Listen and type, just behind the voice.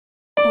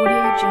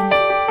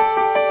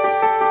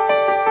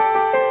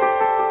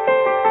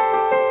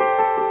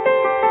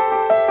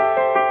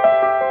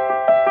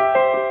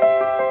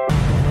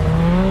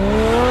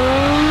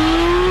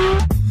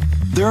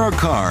There are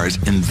cars,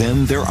 and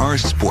then there are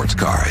sports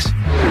cars.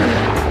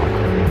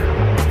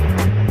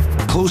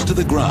 Close to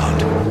the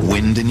ground,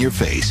 wind in your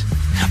face,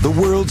 the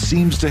world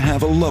seems to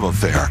have a love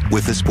affair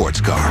with the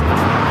sports car.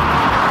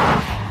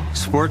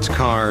 Sports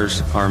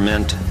cars are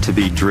meant to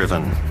be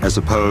driven, as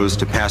opposed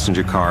to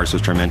passenger cars,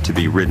 which are meant to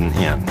be ridden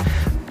in.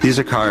 These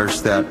are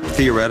cars that,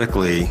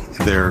 theoretically,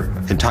 their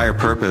entire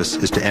purpose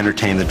is to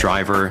entertain the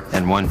driver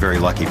and one very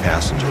lucky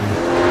passenger.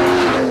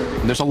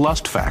 There's a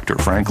lust factor,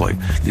 frankly,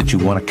 that you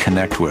want to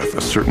connect with,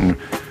 a certain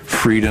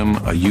freedom,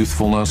 a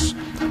youthfulness,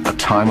 a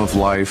time of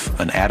life,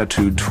 an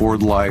attitude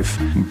toward life.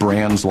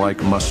 Brands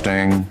like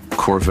Mustang,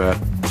 Corvette,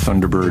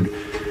 Thunderbird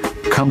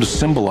come to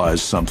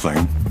symbolize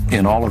something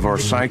in all of our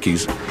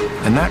psyches,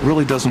 and that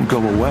really doesn't go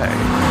away.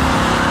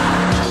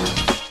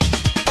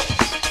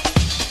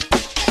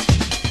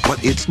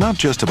 But it's not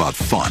just about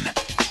fun.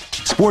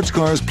 Sports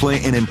cars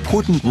play an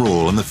important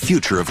role in the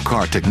future of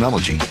car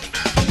technology.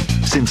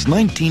 Since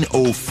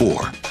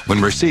 1904, when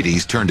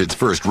Mercedes turned its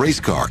first race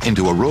car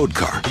into a road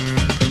car,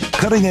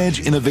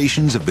 cutting-edge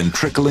innovations have been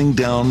trickling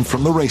down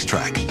from the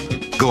racetrack,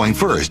 going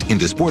first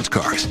into sports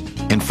cars,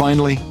 and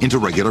finally into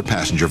regular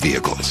passenger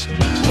vehicles.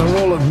 The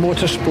role of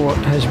motorsport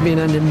has been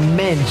an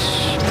immense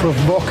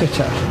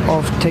provocateur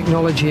of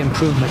technology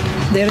improvement.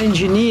 Their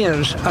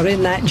engineers are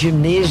in that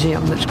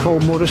gymnasium that's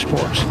called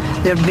motorsports.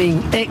 They're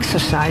being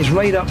exercised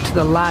right up to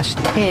the last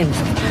tenth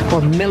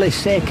or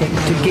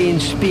millisecond to gain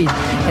speed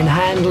in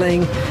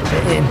handling,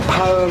 in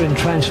power, in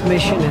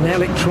transmission, in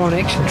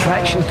electronics, in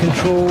traction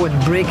control, in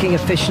braking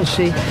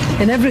efficiency,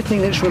 in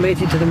everything that's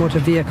related to the motor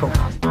vehicle.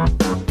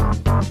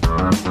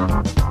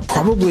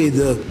 Probably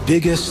the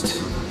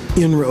biggest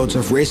inroads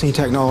of racing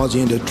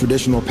technology into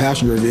traditional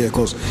passenger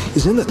vehicles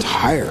is in the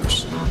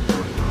tires.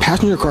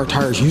 Passenger car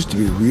tires used to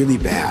be really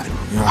bad.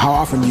 You know, how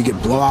often you get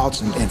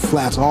blowouts and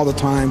flats all the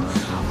time.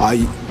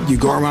 You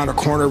go around a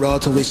corner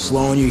relatively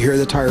slow and you hear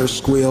the tires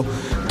squeal.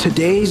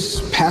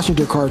 Today's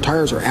passenger car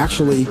tires are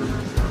actually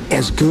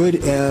as good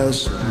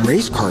as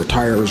race car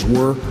tires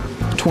were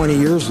 20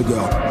 years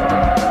ago.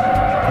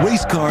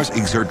 Race cars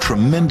exert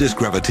tremendous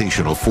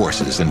gravitational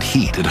forces and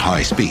heat at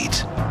high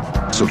speeds.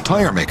 So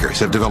tire makers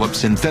have developed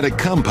synthetic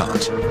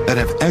compounds that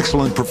have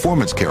excellent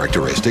performance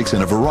characteristics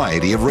in a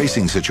variety of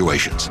racing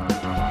situations.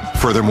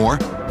 Furthermore,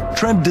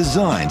 tread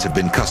designs have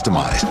been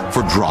customized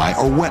for dry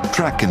or wet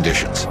track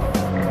conditions.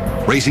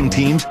 Racing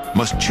teams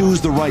must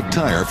choose the right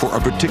tire for a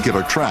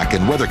particular track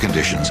and weather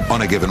conditions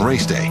on a given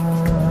race day.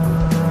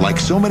 Like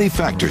so many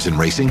factors in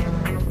racing,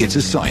 it's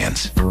a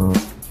science.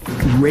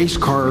 Race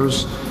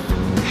cars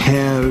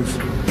have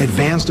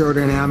advanced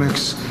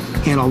aerodynamics,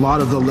 and a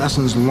lot of the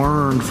lessons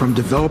learned from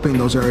developing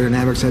those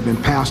aerodynamics have been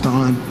passed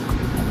on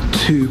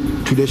to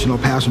traditional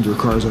passenger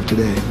cars of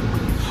today.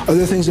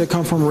 Other things that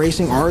come from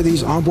racing are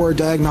these onboard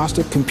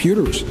diagnostic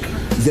computers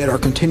that are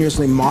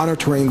continuously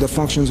monitoring the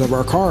functions of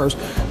our cars.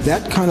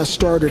 That kind of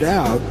started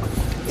out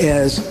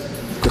as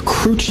the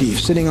crew chief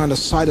sitting on the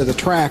side of the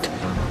track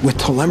with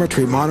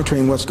telemetry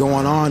monitoring what's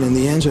going on in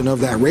the engine of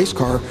that race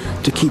car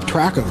to keep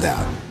track of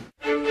that.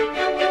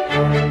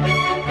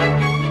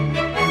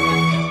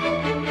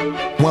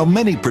 While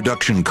many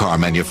production car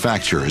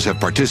manufacturers have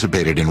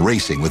participated in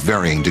racing with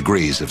varying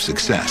degrees of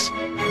success,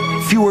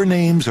 fewer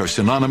names are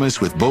synonymous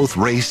with both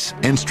race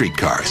and street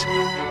cars.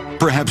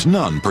 Perhaps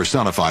none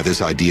personify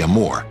this idea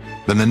more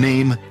than the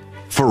name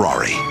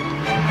Ferrari.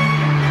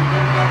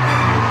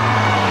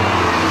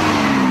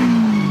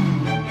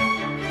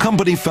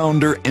 Company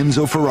founder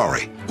Enzo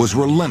Ferrari was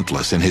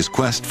relentless in his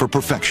quest for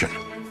perfection.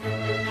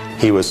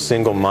 He was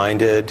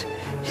single-minded.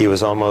 He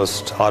was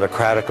almost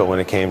autocratical when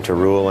it came to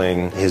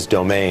ruling his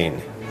domain,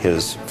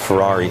 his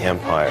Ferrari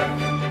empire.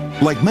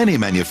 Like many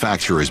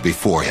manufacturers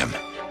before him,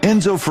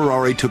 Enzo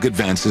Ferrari took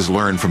advances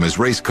learned from his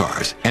race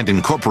cars and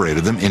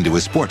incorporated them into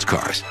his sports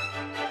cars.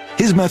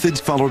 His methods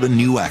followed a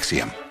new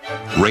axiom: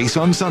 race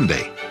on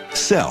Sunday,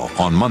 sell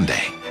on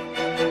Monday.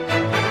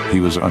 He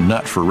was a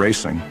nut for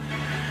racing,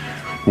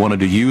 wanted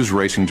to use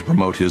racing to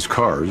promote his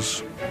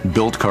cars,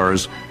 built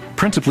cars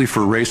principally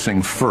for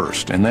racing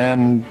first, and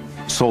then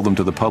sold them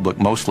to the public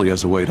mostly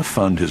as a way to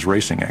fund his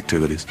racing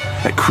activities.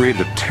 That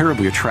created a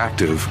terribly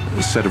attractive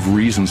set of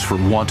reasons for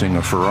wanting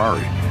a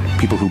Ferrari.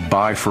 People who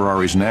buy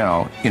Ferraris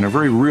now, in a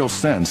very real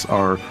sense,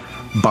 are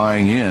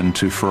buying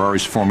into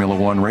Ferrari's Formula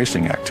One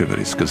racing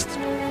activities, because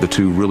the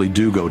two really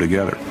do go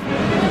together.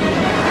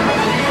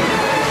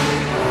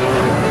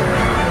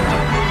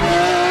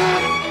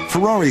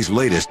 Ferrari's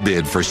latest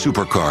bid for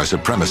supercar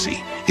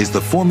supremacy is the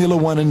Formula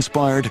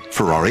One-inspired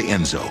Ferrari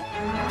Enzo,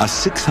 a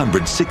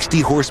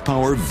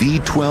 660-horsepower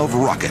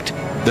V12 rocket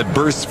that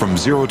bursts from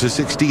 0 to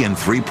 60 in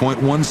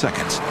 3.1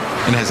 seconds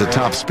and has a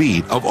top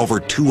speed of over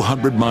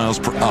 200 miles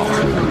per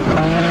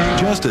hour.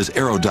 Just as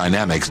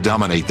aerodynamics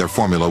dominate their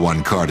Formula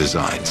One car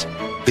designs,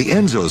 the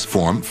Enzo's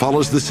form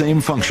follows the same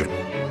function: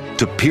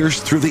 to pierce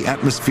through the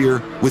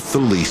atmosphere with the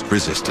least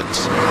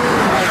resistance.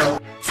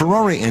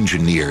 Ferrari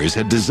engineers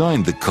had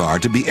designed the car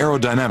to be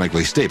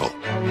aerodynamically stable.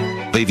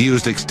 They've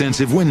used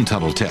extensive wind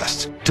tunnel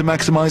tests to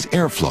maximize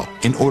airflow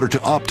in order to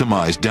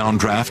optimize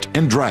downdraft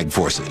and drag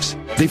forces.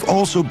 They've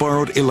also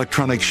borrowed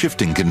electronic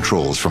shifting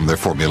controls from their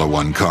Formula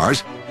One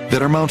cars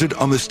that are mounted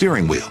on the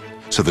steering wheel,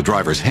 so the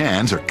driver's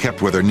hands are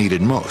kept where they're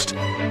needed most.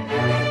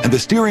 And the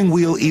steering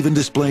wheel even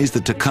displays the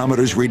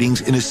tachometer's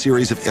readings in a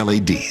series of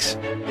LEDs.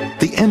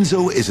 The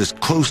Enzo is as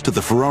close to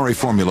the Ferrari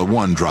Formula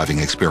One driving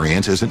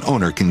experience as an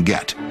owner can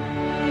get.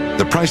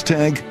 The price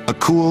tag, a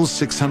cool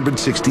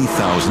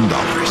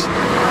 $660,000.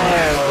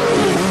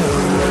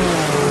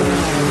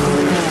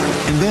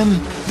 And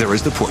then there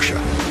is the Porsche.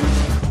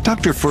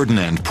 Dr.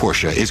 Ferdinand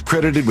Porsche is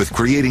credited with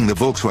creating the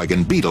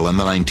Volkswagen Beetle in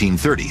the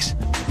 1930s.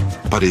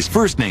 But his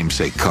first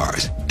namesake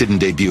cars didn't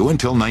debut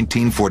until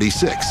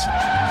 1946.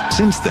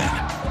 Since then,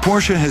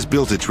 Porsche has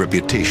built its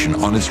reputation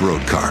on its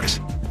road cars.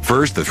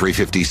 First the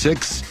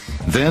 356,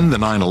 then the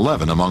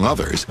 911 among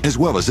others, as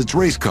well as its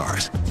race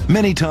cars.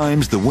 Many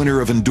times the winner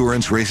of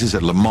endurance races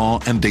at Le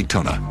Mans and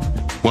Daytona.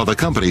 While the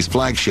company's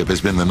flagship has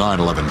been the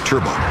 911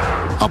 Turbo,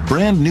 a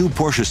brand new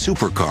Porsche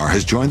supercar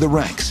has joined the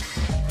ranks,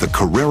 the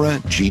Carrera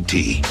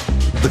GT.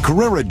 The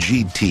Carrera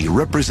GT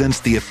represents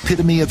the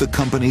epitome of the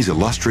company's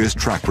illustrious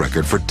track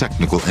record for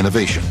technical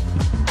innovation.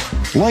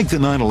 Like the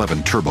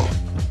 911 Turbo,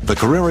 the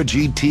Carrera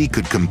GT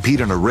could compete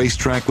on a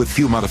racetrack with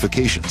few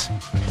modifications.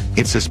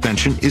 Its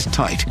suspension is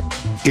tight,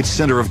 its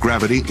center of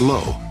gravity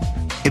low,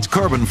 its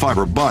carbon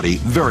fiber body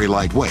very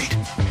lightweight,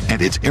 and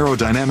its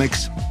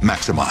aerodynamics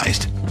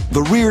maximized.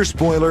 The rear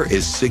spoiler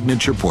is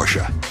signature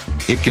Porsche.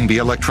 It can be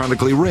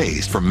electronically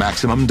raised for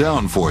maximum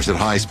downforce at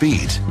high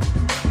speeds.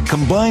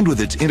 Combined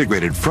with its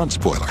integrated front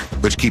spoiler,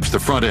 which keeps the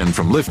front end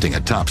from lifting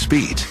at top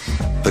speeds,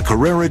 the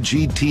Carrera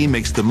GT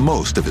makes the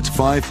most of its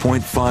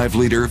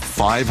 5.5-liter,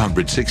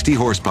 560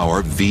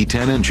 horsepower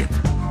V10 engine.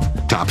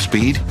 Top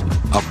speed,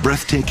 a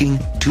breathtaking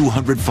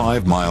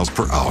 205 miles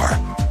per hour.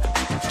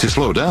 To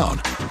slow down,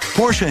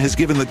 Porsche has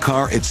given the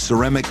car its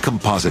ceramic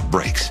composite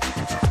brakes.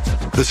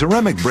 The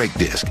ceramic brake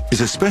disc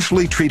is a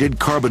specially treated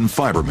carbon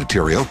fiber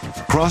material,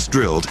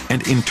 cross-drilled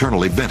and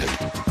internally vented.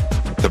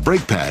 The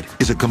brake pad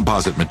is a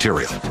composite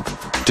material.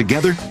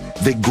 Together,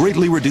 they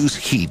greatly reduce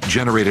heat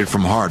generated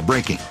from hard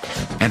braking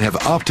and have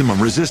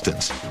optimum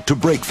resistance to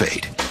brake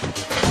fade.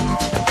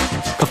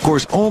 Of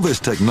course, all this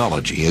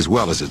technology, as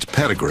well as its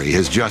pedigree,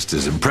 has just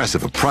as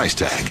impressive a price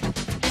tag,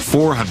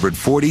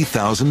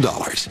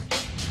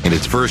 $440,000. In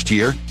its first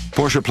year,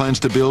 Porsche plans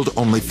to build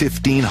only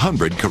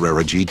 1,500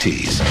 Carrera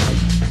GTs.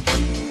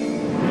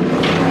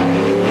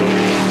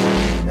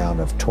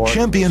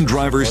 Champion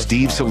driver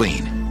Steve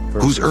Saleen,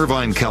 whose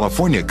Irvine,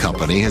 California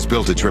company has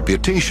built its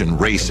reputation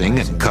racing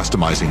and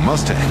customizing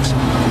Mustangs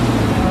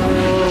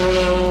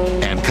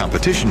and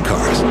competition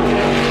cars,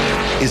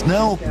 is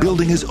now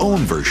building his own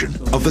version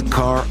of the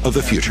car of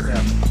the future.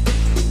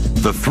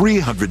 The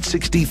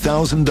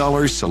 $360,000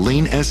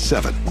 Saleen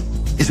S7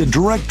 is a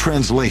direct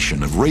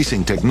translation of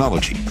racing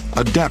technology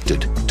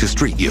adapted to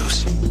street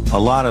use. A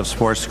lot of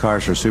sports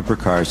cars or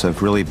supercars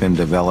have really been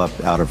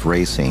developed out of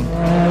racing.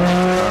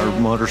 Our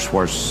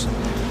motorsports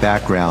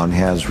background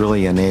has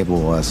really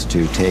enabled us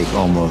to take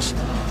almost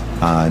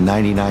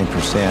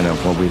 99%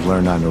 of what we've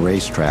learned on the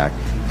racetrack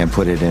and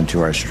put it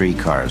into our street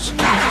cars.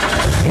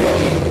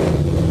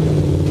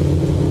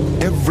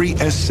 Every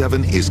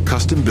S7 is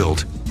custom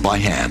built by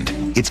hand.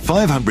 Its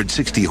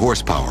 560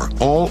 horsepower,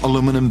 all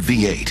aluminum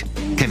V8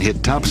 can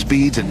hit top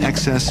speeds in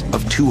excess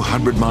of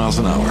 200 miles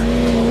an hour.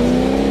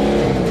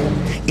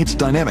 Its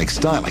dynamic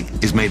styling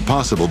is made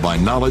possible by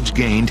knowledge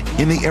gained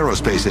in the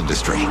aerospace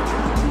industry.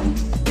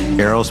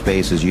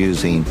 Aerospace is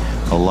using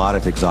a lot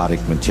of exotic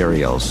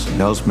materials.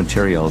 Those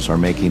materials are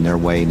making their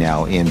way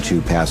now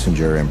into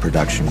passenger and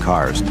production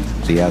cars.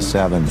 The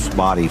S7's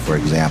body, for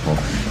example,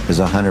 is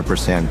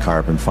 100%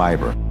 carbon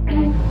fiber.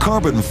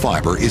 Carbon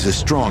fiber is as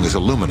strong as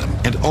aluminum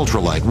and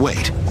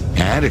ultra-lightweight,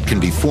 and it can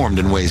be formed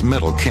in ways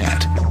metal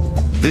can't.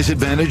 This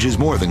advantage is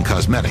more than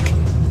cosmetic.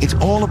 It's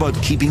all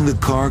about keeping the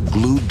car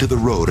glued to the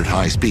road at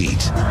high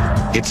speeds.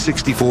 Its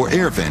 64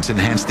 air vents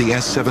enhance the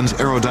S7's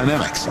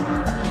aerodynamics.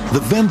 The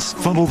vents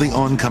funnel the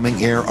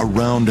oncoming air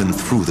around and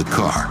through the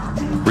car,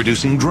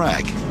 reducing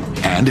drag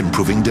and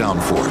improving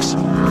downforce.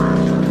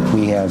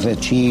 We have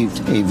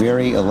achieved a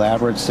very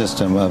elaborate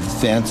system of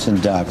vents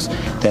and ducts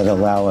that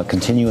allow a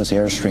continuous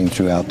airstream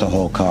throughout the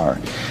whole car.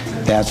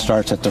 That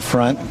starts at the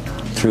front,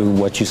 through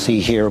what you see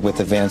here with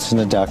the vents and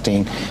the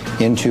ducting,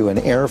 into an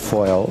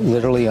airfoil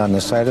literally on the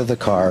side of the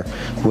car,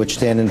 which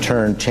then in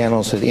turn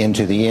channels it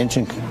into the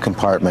engine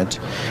compartment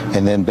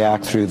and then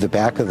back through the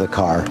back of the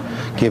car,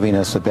 giving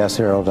us the best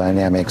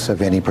aerodynamics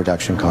of any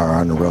production car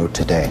on the road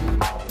today.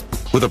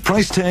 With a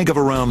price tag of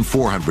around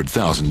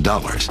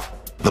 $400,000,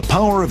 the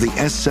power of the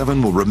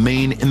S7 will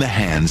remain in the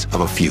hands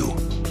of a few.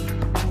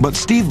 But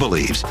Steve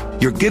believes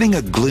you're getting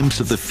a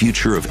glimpse of the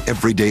future of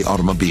everyday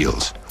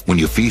automobiles when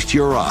you feast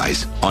your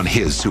eyes on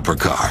his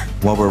supercar.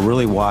 What we're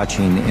really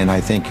watching, and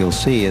I think you'll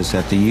see, is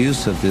that the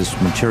use of these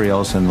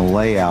materials and the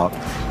layout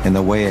and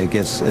the way it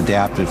gets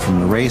adapted from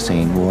the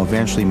racing will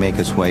eventually make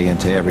its way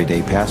into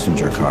everyday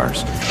passenger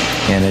cars.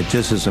 And it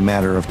just is a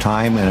matter of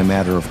time and a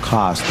matter of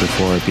cost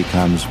before it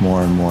becomes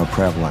more and more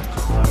prevalent.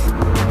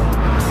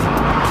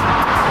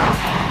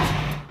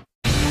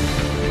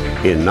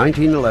 In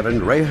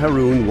 1911, Ray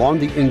Haroon won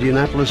the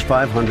Indianapolis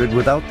 500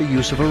 without the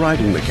use of a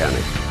riding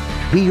mechanic.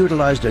 He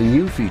utilized a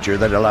new feature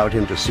that allowed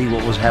him to see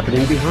what was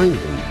happening behind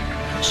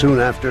him. Soon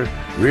after,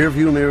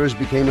 rear-view mirrors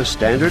became a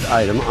standard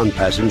item on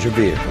passenger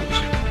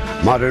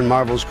vehicles. Modern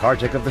Marvel's Car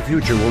Tech of the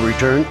Future will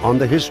return on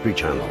the History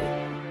Channel.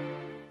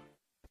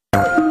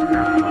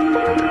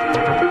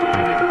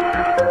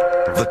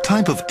 The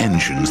type of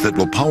engines that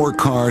will power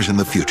cars in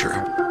the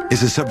future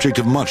is a subject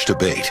of much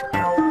debate.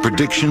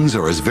 Predictions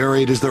are as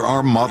varied as there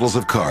are models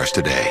of cars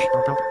today.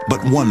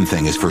 But one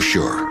thing is for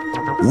sure.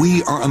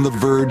 We are on the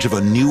verge of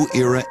a new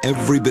era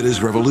every bit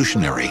as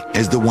revolutionary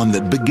as the one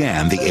that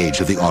began the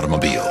age of the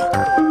automobile.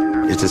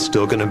 Is it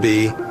still going to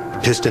be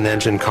piston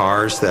engine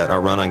cars that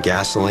are run on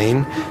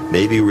gasoline?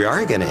 Maybe we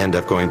are going to end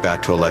up going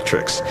back to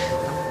electrics.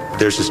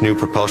 There's this new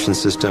propulsion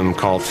system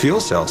called fuel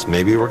cells.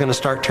 Maybe we're going to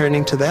start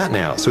turning to that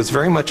now. So it's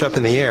very much up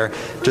in the air,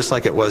 just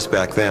like it was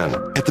back then.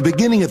 At the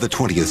beginning of the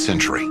 20th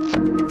century,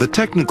 the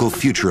technical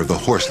future of the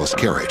horseless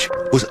carriage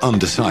was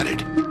undecided.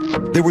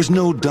 There was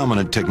no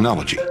dominant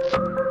technology.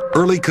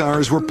 Early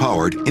cars were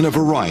powered in a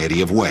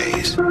variety of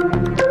ways.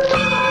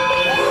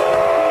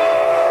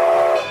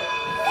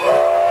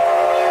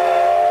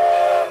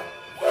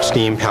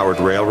 Steam powered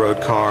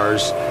railroad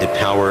cars, it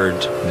powered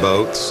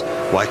boats.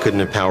 Why couldn't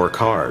it power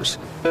cars?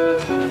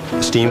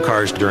 Steam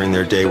cars during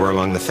their day were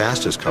among the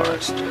fastest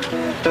cars.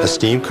 A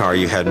steam car,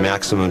 you had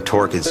maximum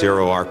torque at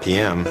 0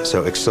 RPM,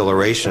 so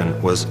acceleration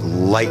was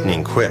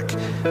lightning quick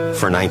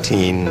for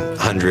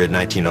 1900,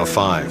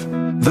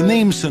 1905. The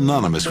name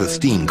synonymous with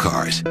steam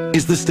cars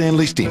is the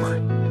Stanley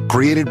Steamer,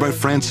 created by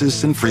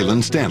Francis and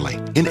Freeland Stanley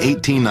in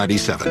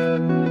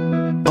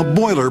 1897. A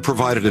boiler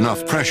provided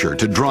enough pressure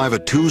to drive a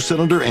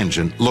two-cylinder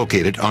engine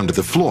located under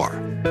the floor.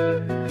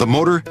 The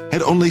motor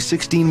had only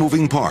 16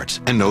 moving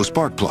parts and no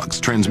spark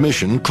plugs,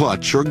 transmission,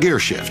 clutch, or gear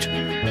shift.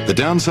 The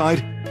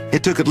downside?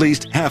 It took at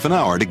least half an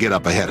hour to get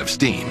up ahead of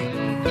steam.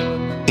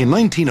 In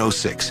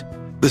 1906,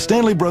 the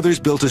Stanley brothers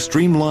built a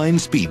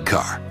streamlined speed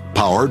car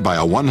powered by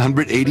a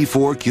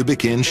 184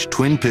 cubic inch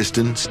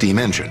twin-piston steam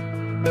engine.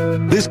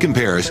 This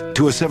compares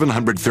to a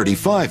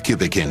 735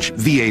 cubic inch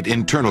V8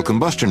 internal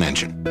combustion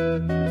engine.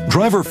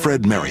 Driver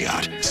Fred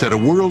Marriott set a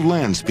world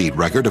land speed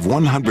record of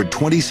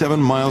 127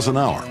 miles an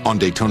hour on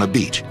Daytona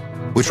Beach,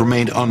 which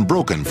remained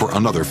unbroken for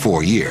another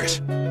 4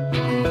 years.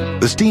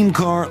 The steam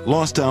car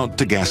lost out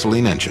to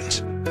gasoline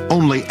engines,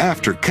 only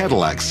after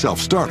Cadillac's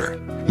self-starter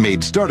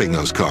made starting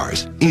those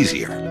cars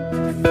easier.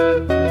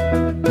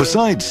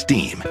 Besides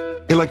steam,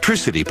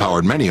 electricity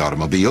powered many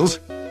automobiles.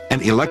 An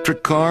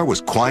electric car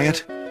was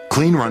quiet,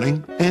 clean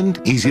running,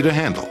 and easy to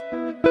handle.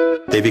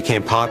 They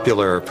became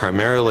popular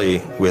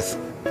primarily with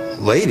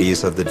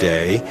ladies of the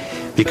day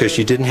because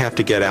you didn't have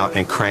to get out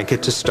and crank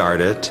it to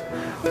start it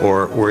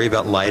or worry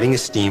about lighting a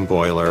steam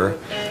boiler.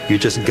 You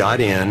just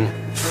got in,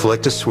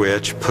 flicked a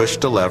switch,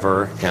 pushed a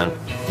lever, and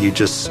you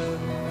just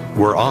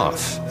were off,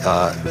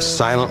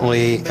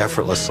 silently,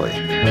 effortlessly.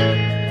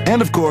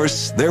 And of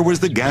course, there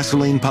was the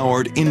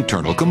gasoline-powered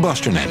internal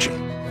combustion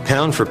engine.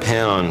 Pound for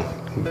pound,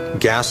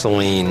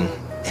 gasoline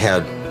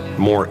had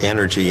more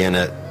energy in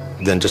it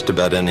than just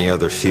about any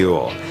other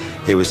fuel.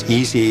 It was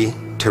easy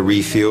to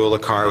refuel a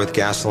car with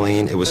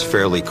gasoline. It was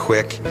fairly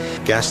quick.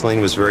 Gasoline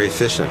was very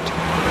efficient.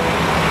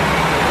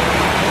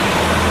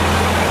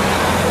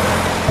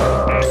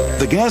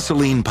 The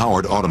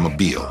gasoline-powered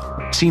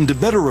automobile seemed to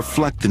better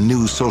reflect the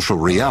new social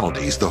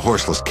realities the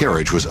horseless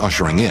carriage was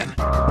ushering in.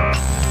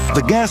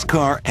 The gas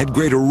car had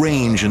greater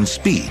range and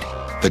speed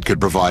that could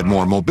provide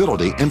more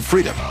mobility and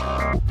freedom.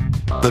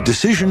 The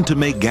decision to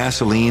make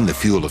gasoline the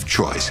fuel of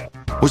choice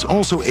was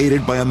also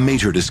aided by a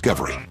major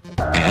discovery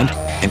and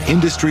an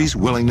industry's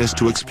willingness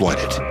to exploit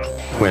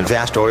it. When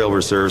vast oil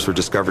reserves were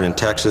discovered in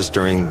Texas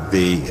during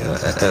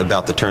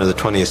about the turn of the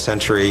 20th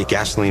century,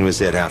 gasoline was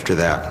it after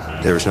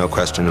that. There was no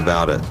question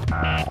about it.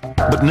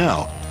 But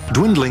now,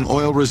 dwindling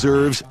oil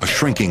reserves, a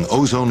shrinking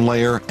ozone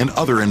layer, and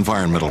other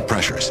environmental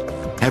pressures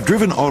have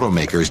driven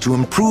automakers to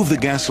improve the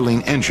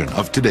gasoline engine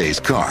of today's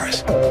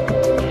cars.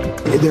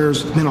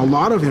 There's been a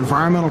lot of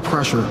environmental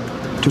pressure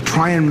to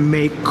try and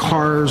make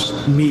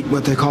cars meet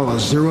what they call a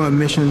zero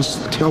emissions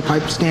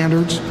tailpipe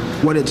standards.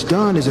 What it's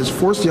done is it's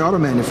forced the auto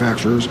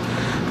manufacturers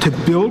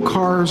to build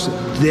cars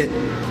that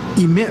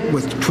emit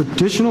with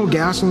traditional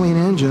gasoline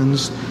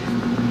engines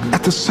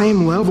at the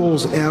same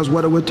levels as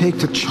what it would take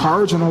to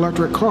charge an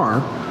electric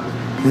car.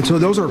 And so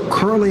those are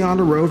currently on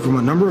the road from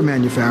a number of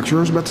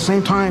manufacturers, but at the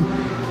same time,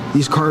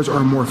 these cars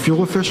are more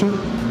fuel efficient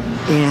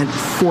and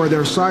for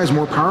their size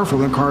more powerful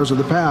than cars of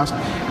the past,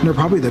 and they're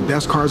probably the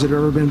best cars that have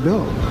ever been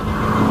built.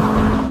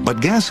 But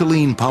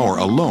gasoline power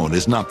alone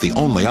is not the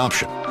only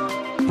option.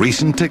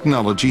 Recent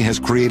technology has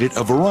created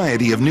a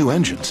variety of new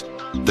engines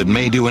that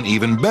may do an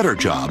even better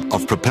job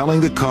of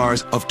propelling the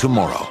cars of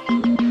tomorrow.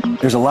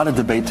 There's a lot of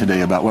debate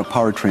today about what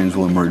powertrains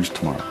will emerge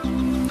tomorrow.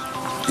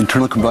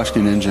 Internal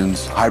combustion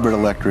engines, hybrid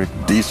electric,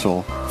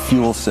 diesel,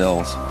 fuel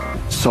cells,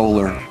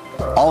 solar.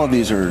 All of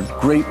these are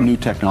great new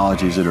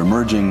technologies that are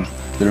emerging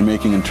that are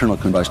making internal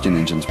combustion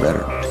engines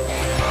better.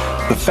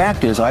 The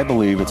fact is, I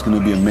believe it's going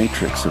to be a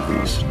matrix of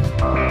these.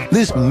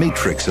 This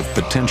matrix of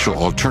potential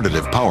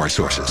alternative power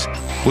sources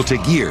will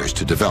take years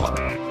to develop.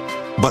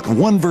 But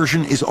one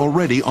version is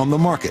already on the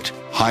market,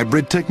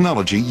 hybrid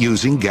technology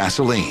using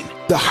gasoline.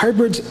 The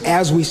hybrids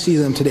as we see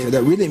them today,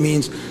 that really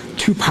means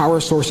two power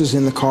sources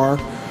in the car.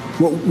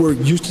 What we're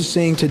used to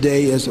seeing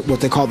today is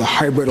what they call the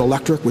hybrid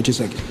electric, which is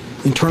like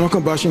internal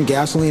combustion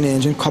gasoline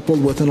engine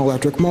coupled with an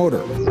electric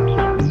motor.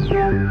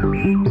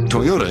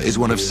 Toyota is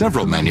one of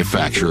several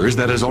manufacturers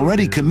that has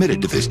already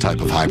committed to this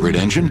type of hybrid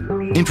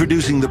engine,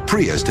 introducing the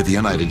Prius to the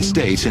United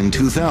States in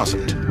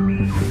 2000.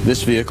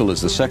 This vehicle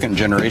is the second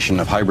generation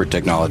of hybrid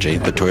technology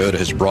that Toyota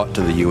has brought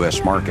to the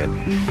U.S. market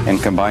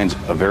and combines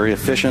a very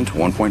efficient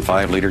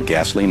 1.5-liter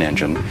gasoline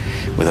engine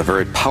with a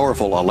very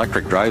powerful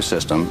electric drive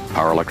system,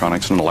 power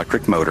electronics and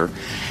electric motor,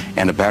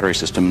 and a battery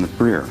system in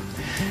the rear.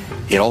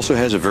 It also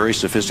has a very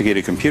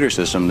sophisticated computer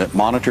system that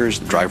monitors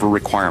the driver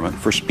requirement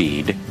for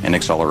speed and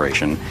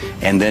acceleration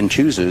and then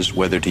chooses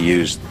whether to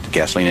use the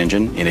gasoline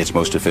engine in its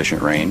most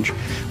efficient range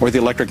or the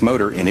electric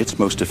motor in its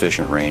most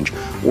efficient range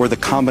or the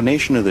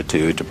combination of the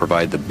two to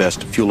provide the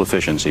best fuel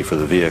efficiency for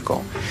the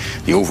vehicle.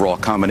 The overall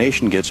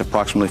combination gets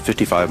approximately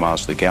 55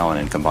 miles to the gallon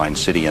in combined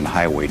city and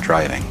highway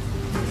driving.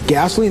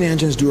 Gasoline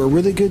engines do a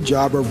really good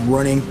job of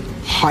running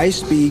high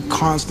speed,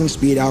 constant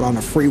speed out on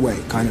a freeway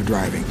kind of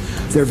driving.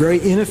 They're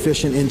very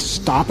inefficient in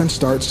stop and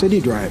start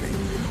city driving,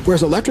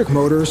 whereas electric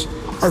motors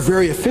are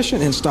very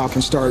efficient in stop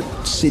and start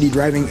city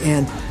driving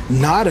and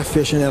not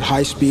efficient at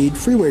high speed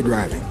freeway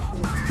driving.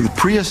 The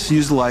Prius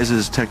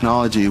utilizes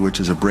technology which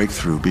is a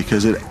breakthrough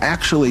because it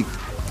actually,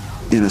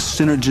 in a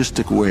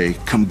synergistic way,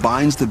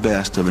 combines the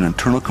best of an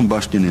internal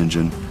combustion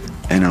engine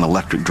and an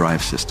electric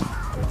drive system.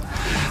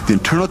 The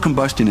internal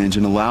combustion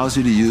engine allows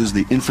you to use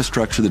the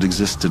infrastructure that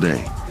exists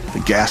today, the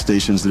gas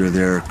stations that are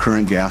there,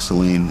 current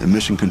gasoline,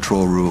 emission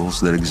control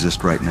rules that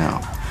exist right now.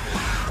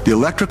 The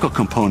electrical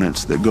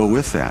components that go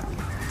with that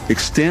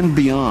extend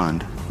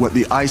beyond what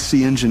the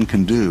IC engine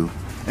can do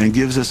and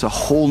gives us a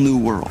whole new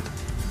world.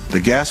 The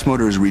gas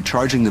motor is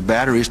recharging the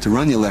batteries to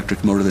run the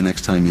electric motor the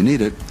next time you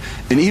need it,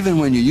 and even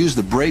when you use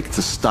the brake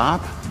to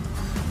stop,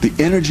 the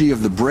energy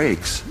of the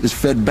brakes is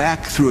fed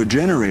back through a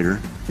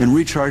generator and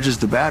recharges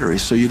the battery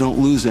so you don't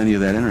lose any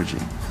of that energy.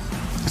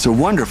 It's a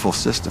wonderful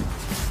system.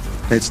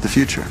 It's the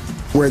future.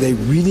 Where they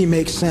really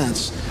make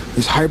sense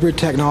is hybrid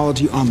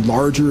technology on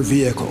larger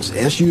vehicles,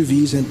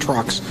 SUVs and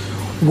trucks,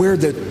 where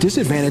the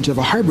disadvantage of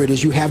a hybrid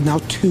is you have now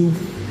two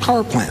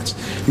power plants.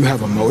 You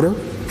have a motor,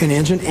 an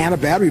engine, and a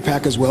battery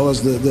pack as well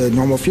as the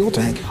normal fuel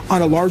tank.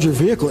 On a larger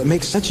vehicle, it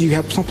makes sense you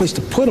have someplace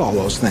to put all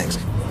those things.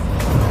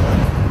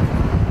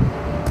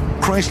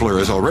 Chrysler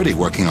is already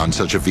working on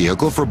such a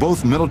vehicle for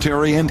both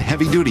military and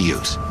heavy-duty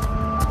use.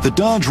 The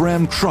Dodge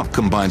Ram truck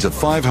combines a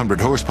 500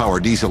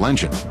 horsepower diesel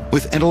engine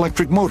with an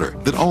electric motor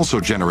that also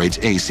generates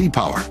AC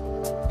power.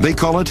 They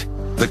call it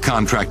the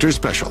Contractor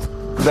Special.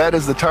 That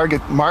is the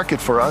target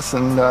market for us,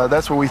 and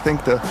that's where we think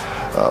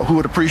who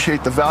would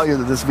appreciate the value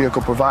that this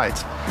vehicle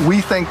provides. We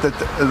think that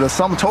the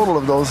sum total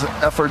of those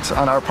efforts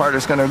on our part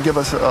is going to give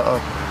us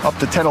up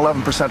to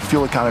 10-11%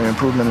 fuel economy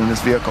improvement in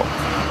this vehicle.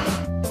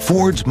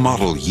 Ford's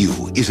Model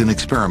U is an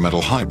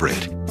experimental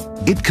hybrid.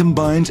 It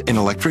combines an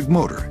electric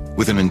motor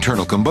with an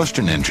internal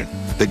combustion engine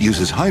that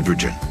uses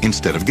hydrogen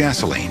instead of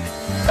gasoline.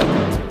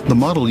 The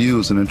Model U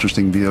is an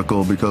interesting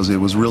vehicle because it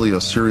was really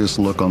a serious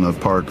look on the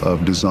part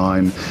of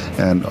design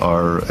and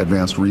our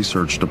advanced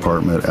research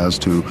department as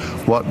to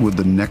what would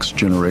the next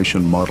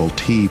generation Model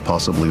T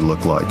possibly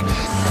look like.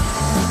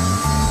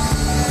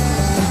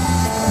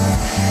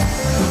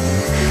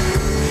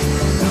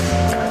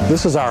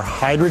 This is our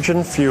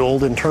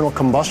hydrogen-fueled internal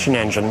combustion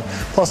engine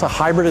plus a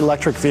hybrid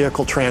electric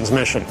vehicle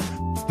transmission.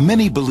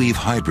 Many believe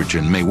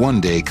hydrogen may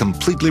one day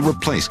completely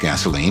replace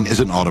gasoline as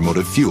an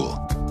automotive fuel.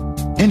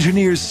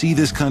 Engineers see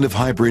this kind of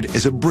hybrid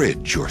as a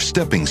bridge or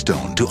stepping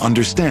stone to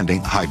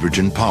understanding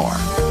hydrogen power.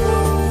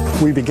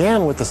 We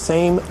began with the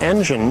same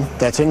engine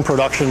that's in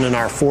production in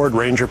our Ford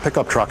Ranger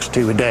pickup trucks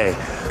today.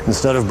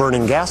 Instead of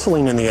burning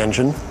gasoline in the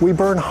engine, we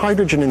burn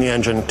hydrogen in the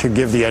engine to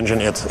give the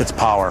engine its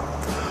power.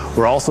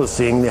 We're also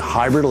seeing the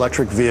hybrid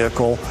electric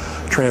vehicle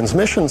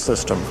transmission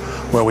system,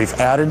 where we've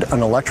added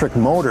an electric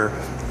motor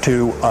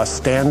to a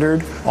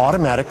standard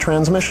automatic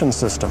transmission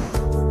system.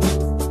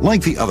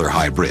 Like the other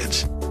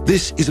hybrids,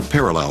 this is a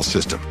parallel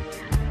system.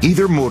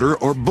 Either motor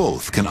or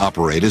both can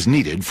operate as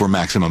needed for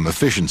maximum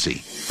efficiency.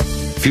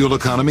 Fuel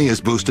economy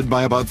is boosted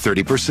by about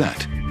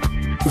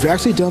 30%. We've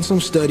actually done some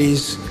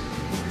studies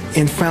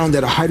and found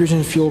that a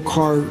hydrogen fuel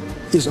car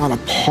is on a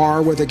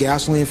par with a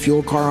gasoline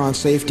fuel car on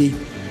safety.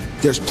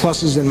 There's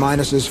pluses and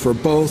minuses for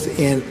both,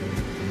 and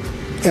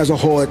as a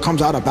whole, it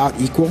comes out about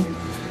equal.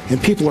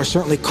 And people are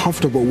certainly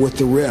comfortable with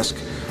the risk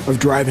of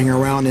driving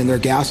around in their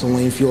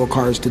gasoline fuel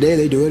cars today.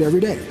 They do it every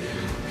day.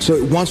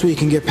 So once we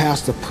can get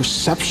past the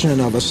perception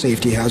of a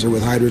safety hazard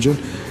with hydrogen,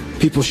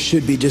 people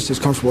should be just as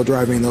comfortable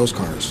driving those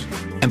cars.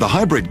 And the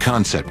hybrid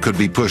concept could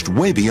be pushed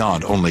way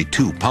beyond only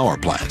 2 power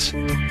plants.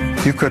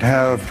 You could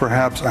have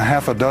perhaps a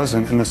half a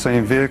dozen in the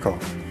same vehicle.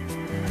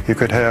 You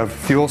could have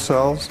fuel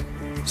cells,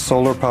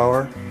 solar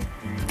power,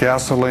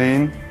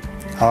 gasoline,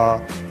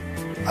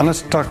 and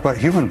let's talk about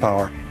human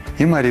power.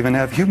 You might even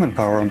have human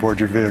power on board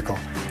your vehicle.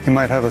 You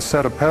might have a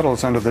set of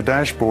pedals under the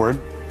dashboard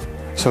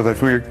so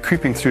that when you're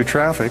creeping through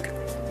traffic,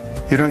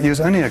 you don't use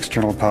any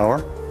external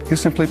power, you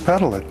simply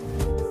pedal it.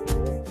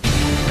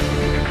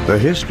 The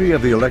history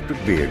of the electric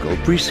vehicle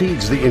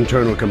precedes the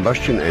internal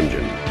combustion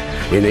engine.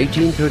 In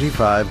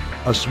 1835,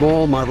 a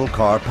small model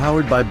car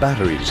powered by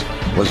batteries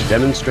was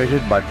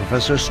demonstrated by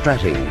Professor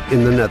Stratting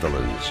in the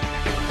Netherlands.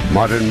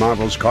 Modern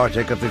marvels car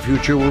tech of the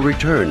future will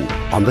return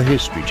on the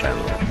History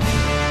Channel.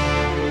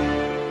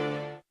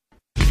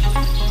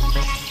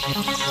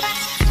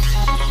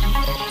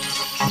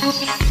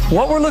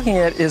 What we're looking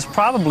at is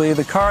probably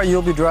the car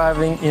you'll be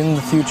driving in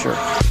the future.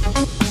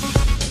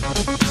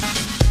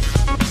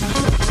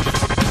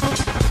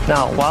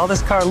 Now, while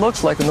this car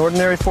looks like an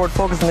ordinary Ford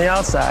Focus on the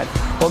outside,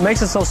 what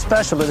makes it so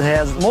special is it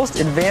has the most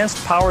advanced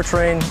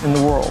powertrain in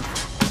the world.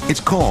 It's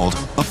called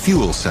a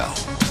fuel cell.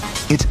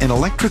 It's an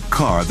electric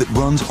car that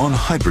runs on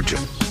hydrogen.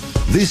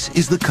 This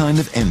is the kind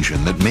of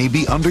engine that may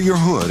be under your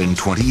hood in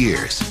 20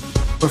 years.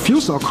 A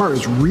fuel cell car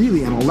is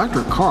really an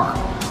electric car.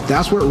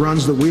 That's what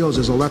runs the wheels,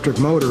 is electric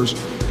motors.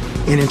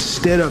 And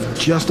instead of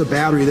just a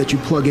battery that you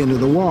plug into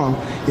the wall,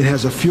 it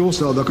has a fuel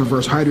cell that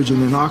converts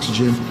hydrogen and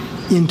oxygen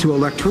into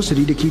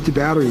electricity to keep the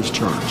batteries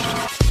charged.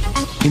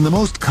 In the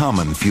most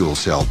common fuel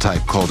cell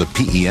type, called a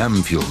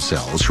PEM fuel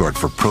cell, short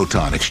for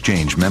proton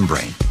exchange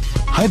membrane,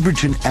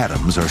 hydrogen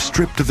atoms are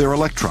stripped of their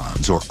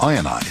electrons or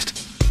ionized.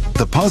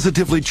 The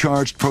positively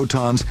charged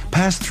protons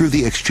pass through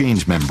the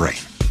exchange membrane,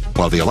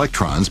 while the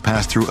electrons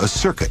pass through a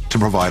circuit to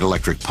provide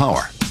electric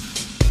power.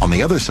 On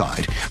the other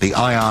side, the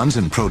ions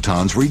and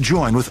protons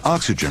rejoin with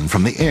oxygen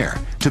from the air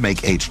to make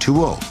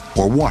H2O,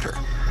 or water.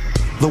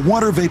 The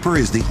water vapor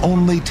is the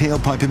only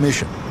tailpipe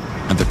emission,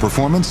 and the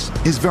performance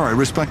is very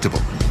respectable.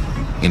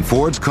 In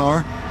Ford's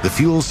car, the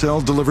fuel cell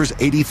delivers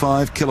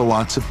 85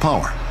 kilowatts of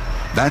power.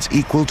 That's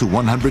equal to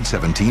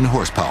 117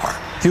 horsepower.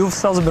 Fuel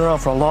cells have been around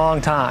for a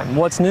long time.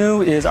 What's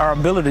new is our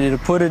ability to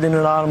put it in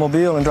an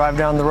automobile and drive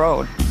down the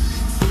road.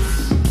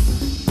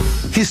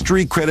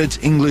 History credits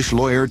English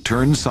lawyer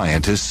turned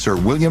scientist Sir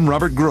William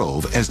Robert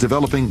Grove as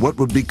developing what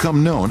would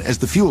become known as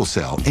the fuel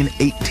cell in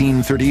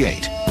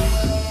 1838.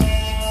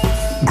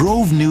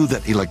 Grove knew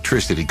that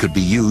electricity could be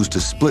used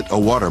to split a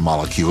water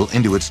molecule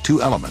into its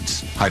 2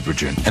 elements,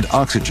 hydrogen and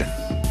oxygen,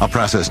 a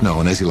process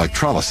known as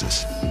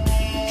electrolysis.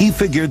 He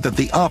figured that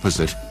the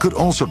opposite could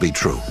also be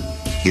true.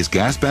 His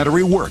gas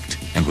battery worked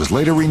and was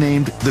later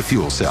renamed the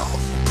fuel cell.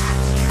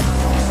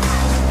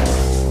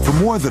 For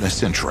more than a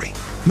century,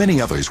 many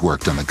others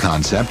worked on the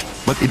concept,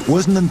 but it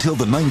wasn't until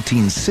the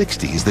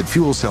 1960s that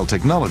fuel cell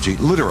technology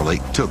literally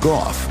took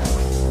off.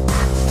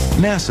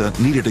 NASA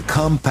needed a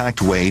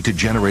compact way to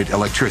generate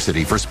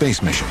electricity for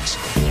space missions.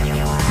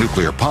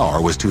 Nuclear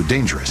power was too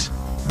dangerous,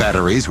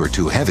 batteries were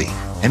too heavy,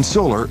 and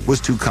solar was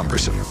too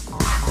cumbersome.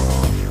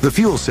 The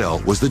fuel cell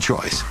was the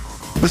choice.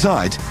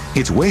 Besides,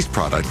 its waste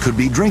product could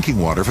be drinking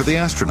water for the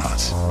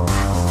astronauts.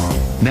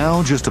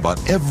 Now, just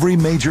about every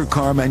major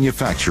car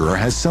manufacturer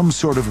has some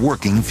sort of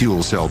working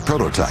fuel cell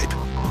prototype.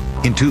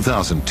 In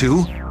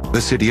 2002, the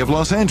city of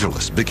Los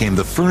Angeles became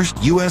the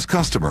first U.S.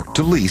 customer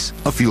to lease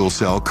a fuel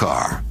cell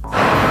car. All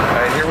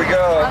right, here we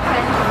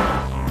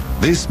go.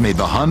 This made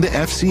the Honda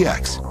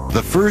FCX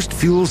the first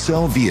fuel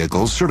cell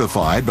vehicle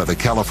certified by the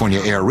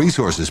California Air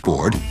Resources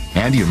Board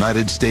and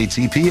United States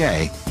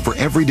EPA for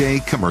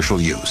everyday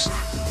commercial use.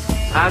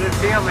 How did it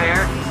feel,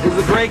 Mayor? It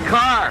was a great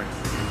car.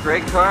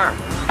 Great car.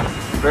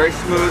 Very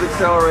smooth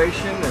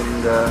acceleration,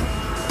 and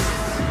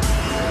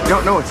you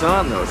don't know what's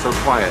on, though. It's so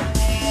quiet.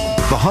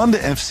 The Honda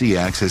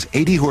FCX has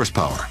 80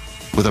 horsepower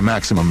with a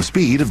maximum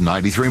speed of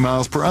 93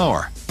 miles per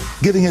hour,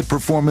 giving it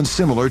performance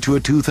similar to a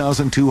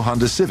 2002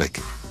 Honda Civic,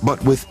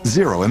 but with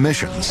 0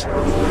 emissions.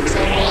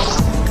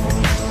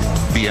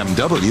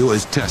 BMW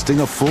is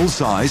testing a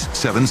full-size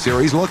 7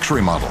 Series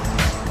luxury model.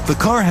 The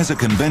car has a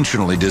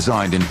conventionally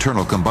designed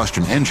internal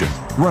combustion engine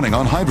running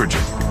on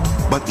hydrogen,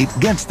 but it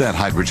gets that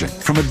hydrogen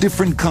from a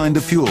different kind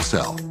of fuel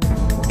cell.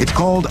 It's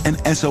called an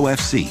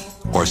SOFC,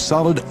 or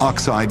solid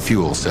oxide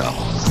fuel cell.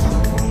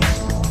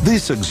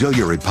 This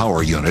auxiliary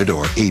power unit,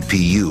 or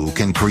APU,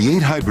 can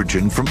create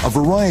hydrogen from a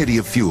variety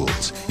of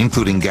fuels,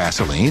 including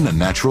gasoline and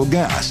natural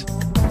gas.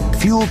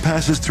 Fuel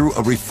passes through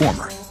a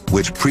reformer,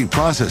 which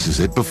pre-processes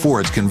it before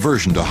its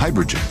conversion to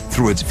hydrogen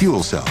through its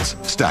fuel cells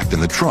stacked in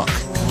the trunk.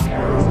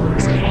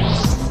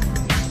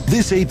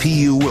 This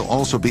APU will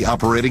also be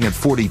operating at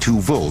 42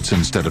 volts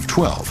instead of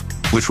 12,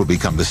 which will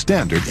become the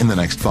standard in the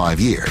next 5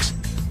 years.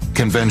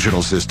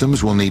 Conventional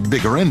systems will need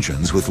bigger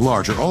engines with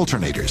larger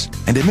alternators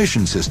and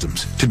emission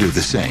systems to do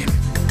the same.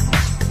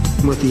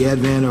 With the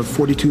advent of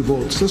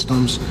 42-volt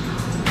systems,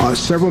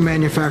 Several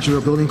manufacturers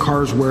are building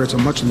cars where it's a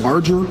much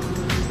larger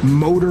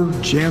motor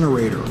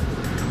generator.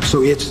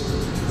 So it's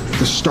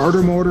the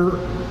starter motor.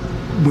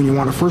 When you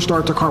want to first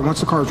start the car, once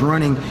the car is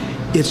running,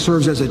 it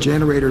serves as a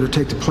generator to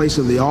take the place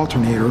of the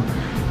alternator.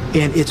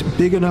 And it's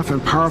big enough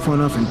and powerful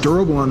enough and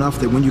durable enough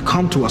that when you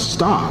come to a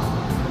stop,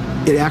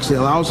 it actually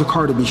allows the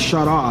car to be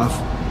shut off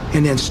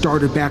and then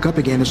started back up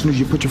again as soon as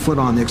you put your foot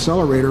on the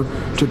accelerator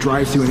to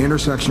drive through an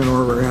intersection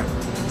or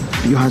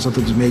behind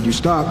something that's made you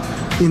stop,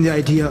 in the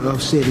idea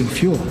of saving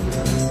fuel.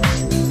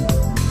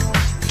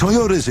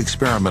 Toyota's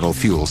experimental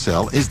fuel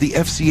cell is the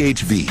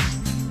FCH-V,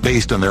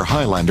 based on their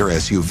Highlander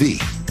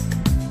SUV.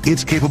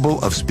 It's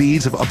capable of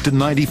speeds of up to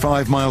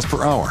 95 miles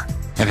per hour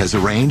and has a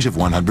range of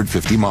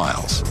 150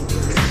 miles.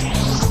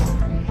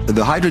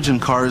 The hydrogen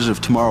cars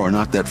of tomorrow are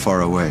not that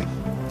far away.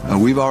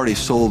 We've already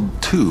sold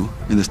 2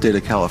 in the state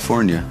of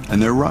California,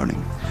 and they're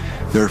running.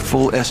 They're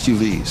full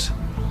SUVs.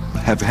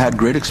 Have had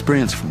great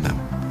experience from them.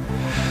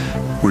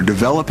 We're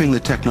developing the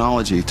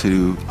technology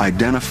to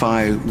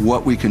identify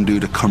what we can do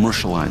to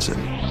commercialize it.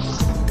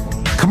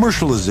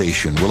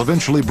 Commercialization will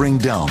eventually bring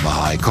down the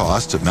high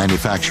costs of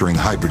manufacturing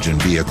hydrogen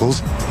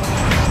vehicles,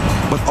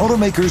 but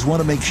automakers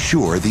want to make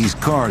sure these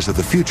cars of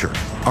the future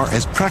are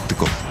as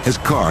practical as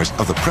cars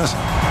of the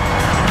present.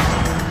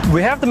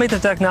 We have to make the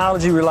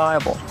technology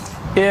reliable.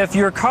 If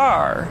your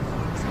car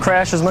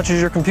crashed as much as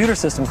your computer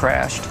system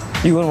crashed,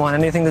 you wouldn't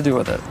want anything to do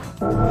with it.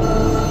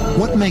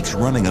 What makes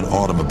running an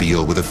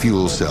automobile with a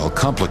fuel cell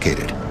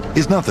complicated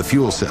is not the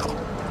fuel cell,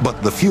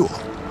 but the fuel.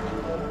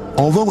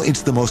 Although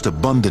it's the most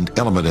abundant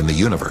element in the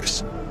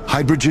universe,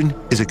 hydrogen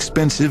is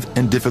expensive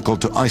and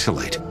difficult to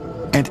isolate,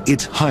 and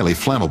it's highly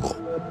flammable.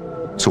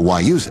 So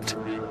why use it?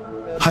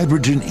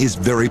 Hydrogen is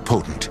very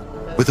potent,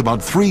 with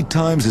about 3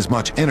 times as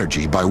much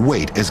energy by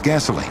weight as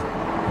gasoline,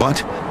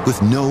 but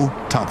with no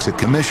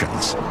toxic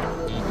emissions.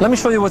 Let me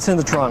show you what's in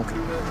the trunk.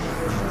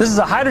 This is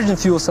a hydrogen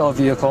fuel cell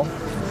vehicle,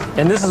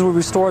 and this is where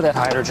we store that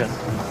hydrogen,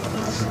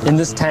 in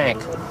this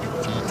tank.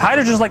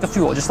 Hydrogen is like a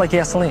fuel, just like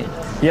gasoline.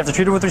 You have to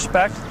treat it with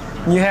respect,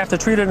 and you have to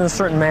treat it in a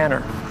certain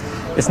manner.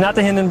 It's not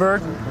the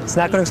Hindenburg, it's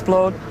not going to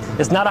explode,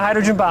 it's not a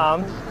hydrogen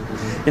bomb,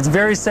 it's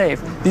very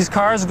safe. These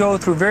cars go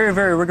through very,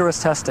 very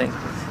rigorous testing,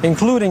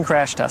 including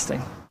crash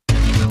testing.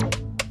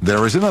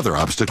 There is another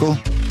obstacle,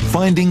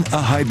 finding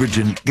a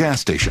hydrogen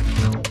gas station.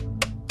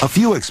 A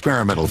few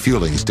experimental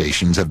fueling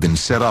stations have been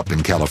set up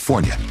in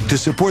California to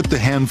support the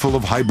handful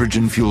of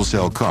hydrogen fuel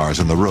cell cars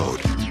on the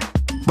road.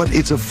 But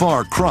it's a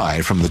far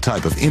cry from the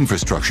type of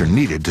infrastructure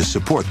needed to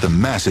support the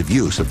massive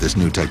use of this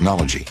new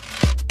technology.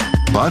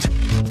 But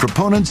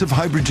proponents of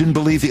hydrogen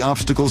believe the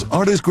obstacles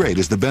aren't as great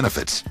as the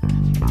benefits.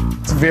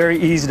 It's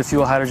very easy to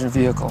fuel a hydrogen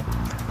vehicle.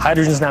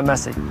 Hydrogen is not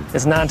messy.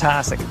 It's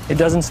non-toxic. It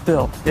doesn't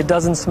spill. It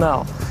doesn't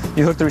smell.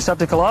 You hook the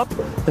receptacle up,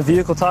 the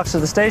vehicle talks to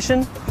the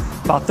station,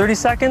 about 30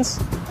 seconds,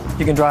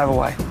 you can drive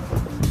away.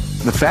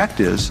 The fact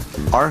is,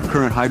 our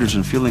current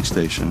hydrogen fueling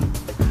station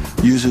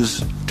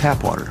uses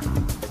tap water.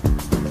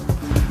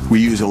 We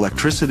use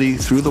electricity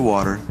through the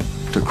water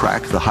to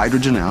crack the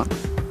hydrogen out.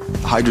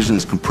 The hydrogen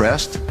is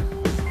compressed,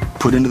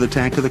 put into the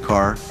tank of the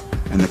car,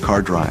 and the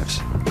car drives.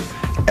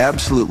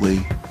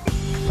 Absolutely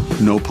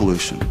no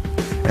pollution.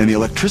 And the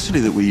electricity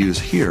that we use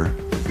here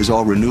is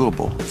all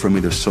renewable from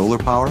either solar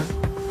power,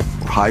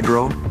 or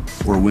hydro,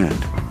 or wind.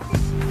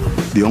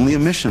 The only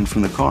emission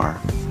from the car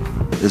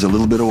is a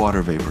little bit of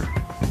water vapor.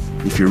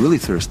 If you're really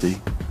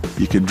thirsty,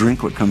 you could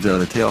drink what comes out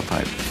of the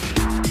tailpipe.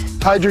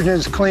 Hydrogen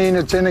is clean,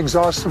 it's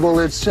inexhaustible,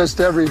 it's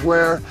just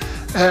everywhere.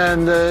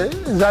 And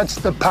that's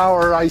the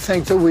power, I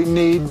think, that we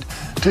need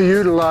to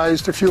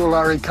utilize to fuel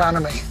our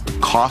economy.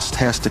 Cost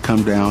has to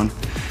come down,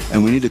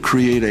 and we need to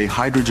create a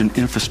hydrogen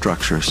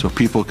infrastructure so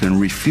people can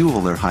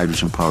refuel their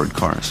hydrogen-powered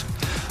cars.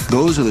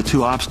 Those are the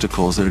 2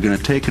 obstacles that are going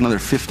to take another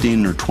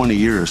 15 or 20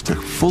 years to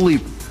fully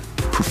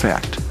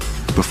perfect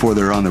before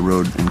they're on the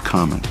road in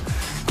common.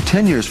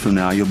 10 years from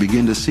now, you'll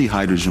begin to see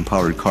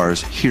hydrogen-powered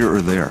cars here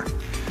or there.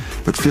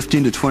 But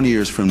 15 to 20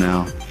 years from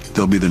now,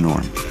 they'll be the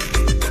norm.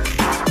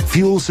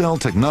 Fuel cell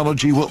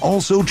technology will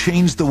also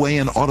change the way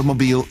an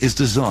automobile is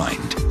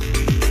designed.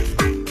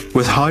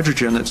 With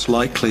hydrogen, it's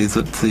likely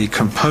that the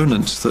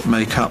components that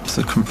make up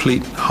the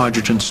complete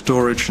hydrogen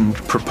storage and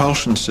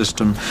propulsion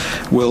system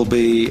will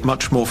be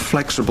much more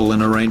flexible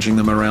in arranging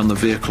them around the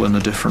vehicle in a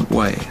different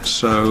way.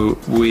 So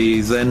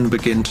we then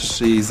begin to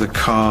see the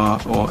car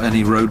or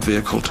any road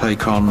vehicle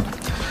take on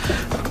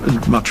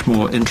much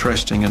more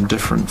interesting and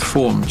different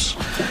forms.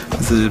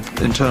 The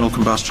internal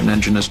combustion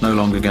engine is no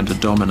longer going to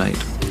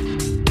dominate.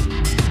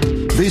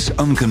 This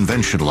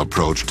unconventional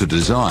approach to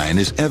design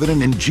is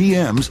evident in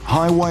GM's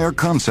high-wire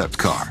concept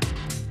car.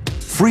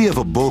 Free of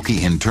a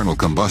bulky internal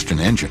combustion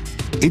engine,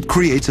 it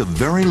creates a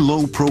very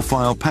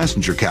low-profile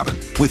passenger cabin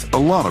with a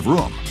lot of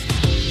room.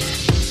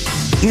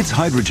 Its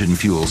hydrogen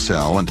fuel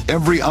cell and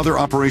every other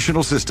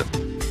operational system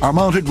are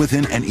mounted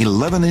within an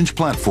 11-inch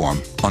platform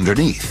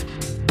underneath.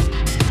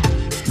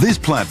 This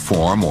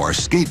platform or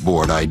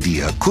skateboard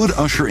idea could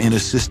usher in a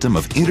system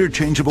of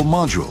interchangeable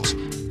modules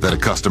that a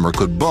customer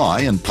could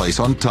buy and place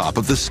on top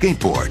of the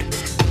skateboard.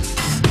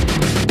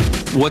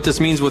 What this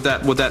means with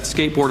that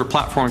skateboard or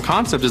platform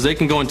concept is they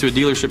can go into a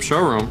dealership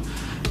showroom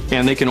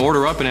and they can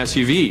order up an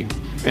SUV,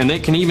 and they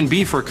can even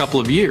be for a couple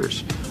of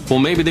years. Well,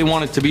 maybe they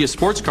want it to be a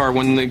sports car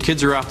when the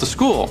kids are off to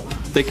school.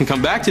 They can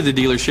come back to the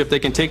dealership, they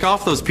can take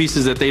off those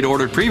pieces that they'd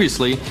ordered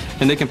previously,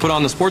 and they can put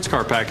on the sports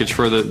car package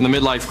for the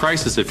midlife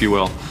crisis, if you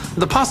will.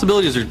 The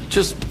possibilities are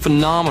just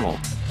phenomenal.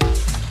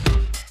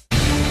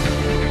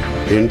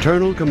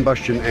 Internal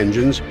combustion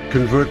engines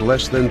convert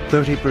less than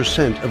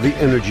 30% of the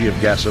energy of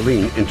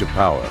gasoline into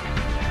power.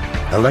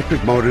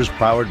 Electric motors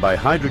powered by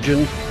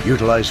hydrogen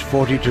utilize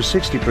 40 to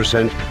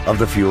 60% of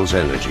the fuel's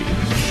energy.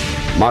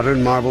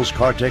 Modern Marvel's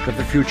Car Tech of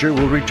the Future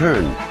will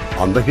return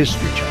on the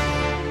History Channel.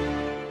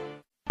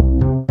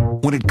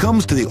 When it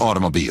comes to the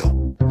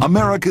automobile,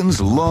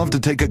 Americans love to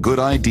take a good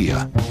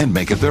idea and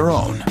make it their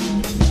own.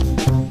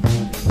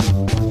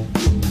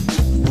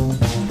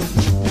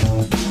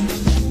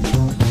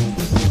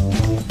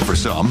 For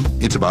some,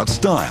 it's about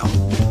style.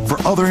 For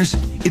others,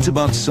 it's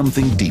about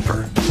something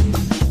deeper.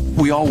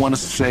 We all want to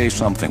say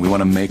something. We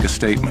want to make a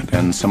statement,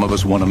 and some of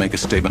us want to make a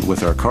statement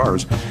with our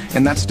cars,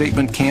 and that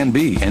statement can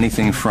be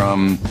anything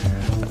from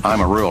I'm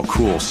a real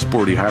cool,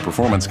 sporty,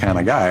 high-performance kind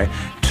of guy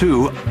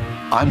to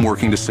I'm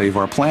working to save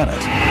our planet.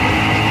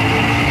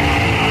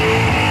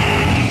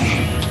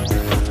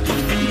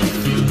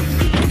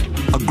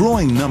 A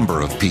growing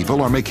number of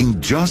people are making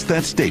just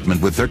that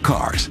statement with their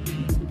cars.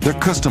 They're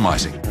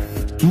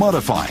customizing,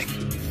 modifying,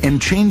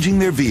 and changing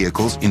their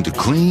vehicles into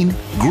clean,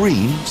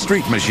 green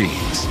street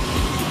machines.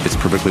 It's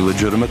perfectly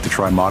legitimate to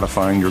try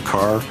modifying your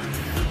car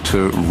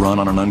to run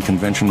on an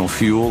unconventional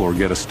fuel or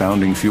get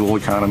astounding fuel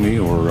economy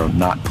or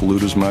not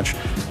pollute as much.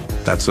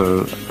 That's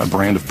a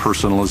brand of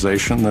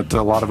personalization that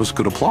a lot of us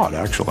could applaud,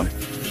 actually.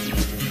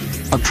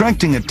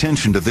 Attracting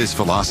attention to this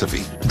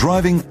philosophy,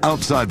 driving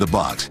outside the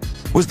box,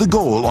 was the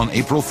goal on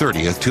April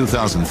 30th,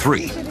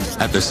 2003,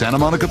 at the Santa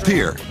Monica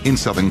Pier in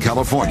Southern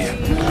California.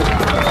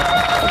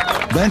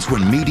 That's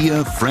when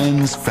media,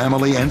 friends,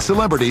 family, and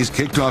celebrities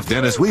kicked off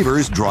Dennis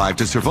Weaver's Drive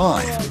to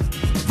Survive,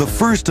 the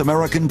first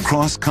American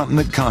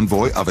cross-continent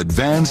convoy of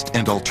advanced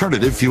and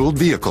alternative fueled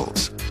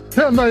vehicles.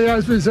 Somebody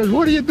asked me, says,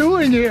 "What are you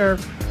doing here?"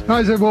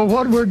 I said, "Well,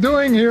 what we're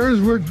doing here is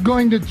we're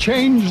going to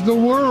change the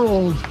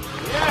world."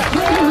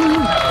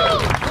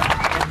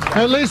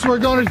 At least we're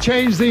going to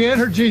change the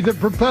energy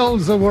that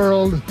propels the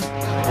world.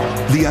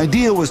 The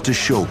idea was to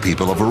show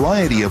people a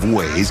variety of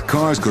ways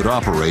cars could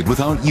operate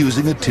without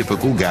using a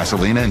typical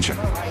gasoline engine.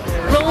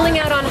 Rolling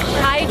out on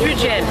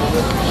hydrogen.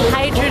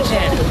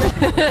 Hydrogen.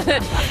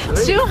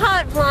 2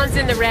 hot blondes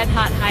in the red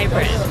hot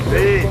hybrid.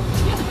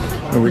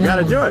 Well, we got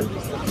to do it.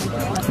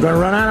 We're going to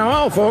run out of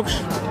oil, folks.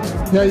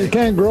 Yeah, you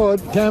can't grow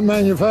it, can't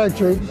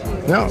manufacture it.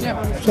 No.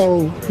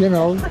 So, you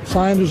know,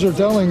 scientists are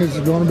telling us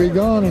it's going to be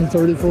gone in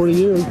 30, 40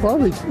 years,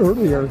 probably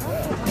earlier.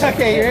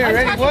 Okay, you're here.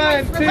 Ready?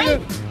 1,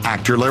 2.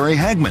 Actor Larry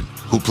Hagman,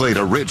 who played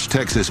a rich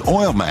Texas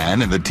oil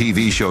man in the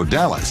TV show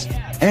Dallas,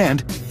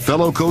 and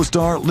fellow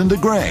co-star Linda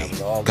Gray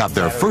got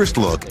their first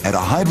look at a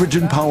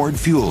hydrogen-powered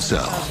fuel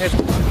cell.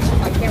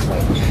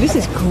 This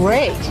is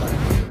great.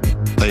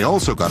 They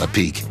also got a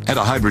peek at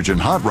a hydrogen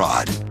hot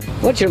rod.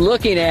 What you're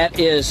looking at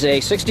is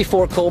a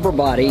 64 Cobra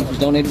body. It was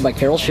donated by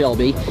Carroll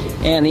Shelby,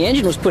 and the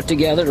engine was put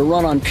together to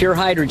run on pure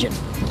hydrogen.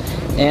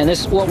 And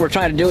this, what we're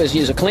trying to do is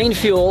use a clean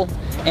fuel,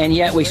 and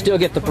yet we still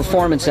get the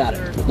performance out of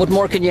it. What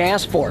more can you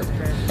ask for?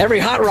 Every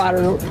hot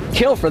rodder will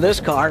kill for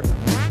this car.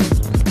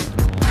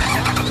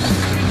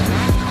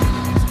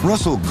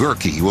 Russell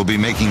Gerke will be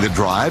making the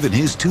drive in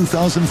his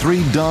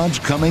 2003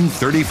 Dodge Cumming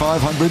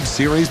 3500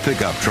 series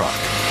pickup truck.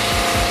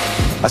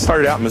 I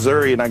started out in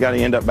Missouri and I got to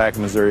end up back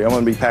in Missouri. I'm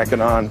going to be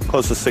packing on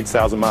close to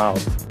 6,000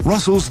 miles.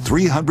 Russell's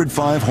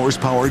 305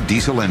 horsepower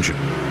diesel engine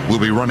will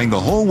be running the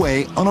whole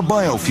way on a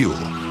biofuel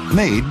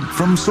made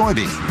from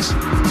soybeans.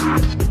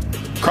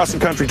 Cross the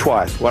country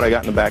twice, what I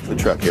got in the back of the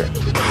truck here.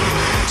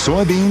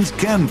 Soybeans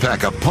can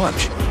pack a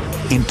punch.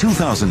 In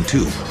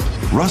 2002,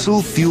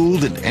 Russell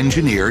fueled and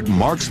engineered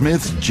Mark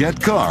Smith's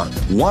jet car,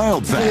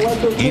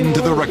 Wildfang,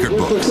 into the record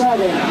books.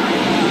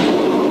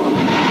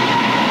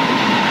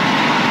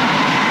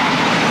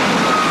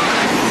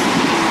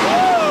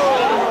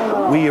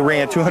 We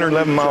ran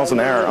 211 miles an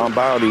hour on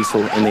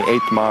biodiesel in the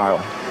 8th mile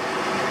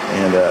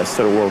and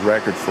set a world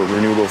record for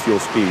renewable fuel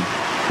speed.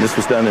 This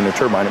was done in a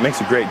turbine. It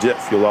makes a great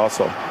jet fuel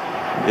also.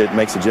 It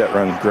makes the jet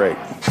run great.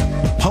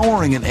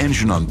 Powering an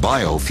engine on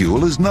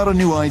biofuel is not a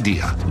new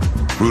idea.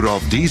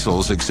 Rudolf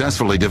Diesel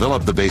successfully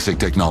developed the basic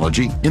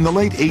technology in the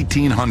late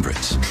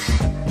 1800s.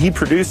 He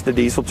produced the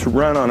diesel to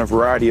run on a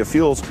variety of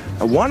fuels,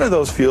 one of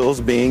those fuels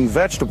being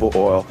vegetable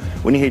oil.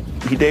 When he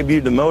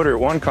debuted the motor at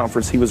one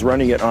conference, he was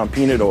running it on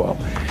peanut oil.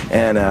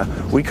 And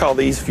we call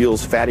these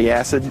fuels fatty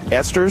acid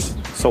esters.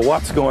 So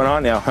what's going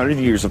on now? 100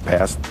 years have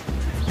passed.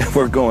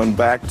 We're going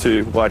back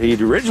to what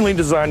he'd originally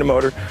designed the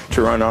motor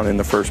to run on in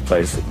the first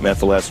place,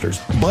 methyl esters.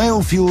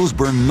 Biofuels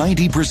burn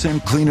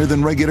 90% cleaner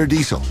than regular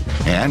diesel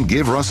and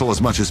give Russell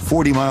as much as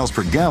 40 miles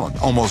per gallon,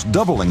 almost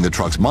doubling the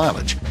truck's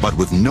mileage, but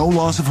with no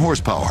loss of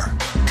horsepower.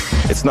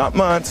 It's not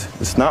months,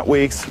 it's not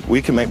weeks.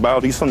 We can make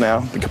biodiesel now.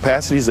 The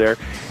capacity's there.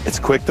 It's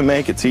quick to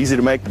make, it's easy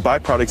to make. The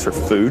byproducts are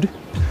food,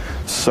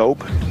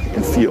 soap,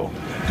 and fuel.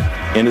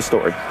 End of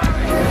story. 5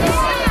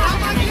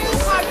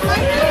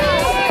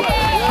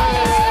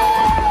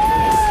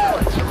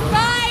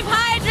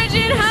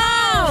 hydrogen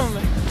home!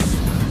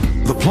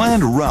 The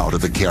planned route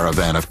of the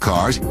caravan of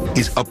cars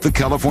is up the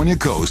California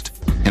coast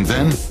and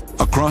then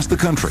across the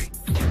country,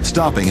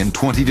 stopping in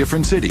 20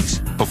 different cities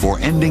before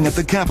ending at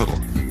the capital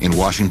in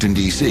Washington,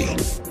 D.C.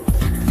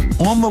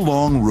 On the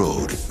long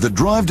road, the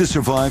Drive to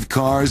Survive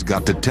cars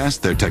got to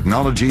test their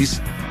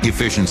technologies,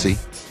 efficiency,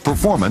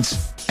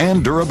 performance,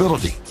 and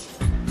durability.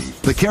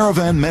 The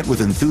caravan met with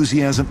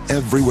enthusiasm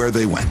everywhere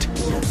they went.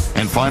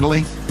 And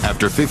finally,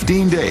 after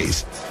 15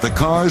 days, the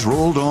cars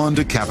rolled on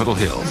to Capitol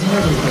Hill.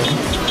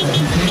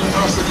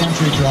 Across the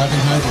country driving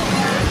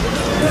hydrogen.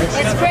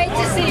 It's great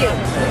to see you.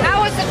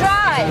 How was the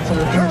drive?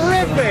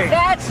 Terrific.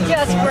 That's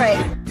just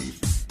great.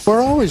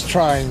 We're always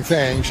trying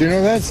things, you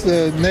know, that's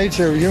the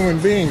nature of human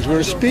beings. We're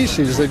a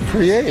species that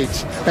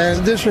creates.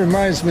 And this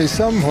reminds me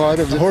somewhat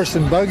of the horse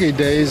and buggy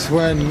days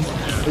when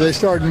they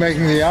started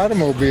making the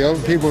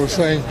automobile. People were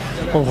saying,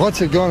 well,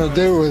 what's it going to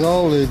do with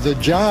all the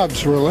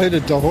jobs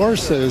related to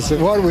horses?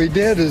 And what we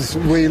did is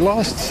we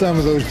lost some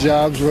of those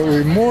jobs, but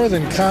we more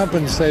than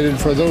compensated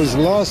for those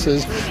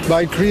losses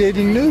by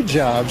creating new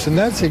jobs. And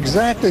that's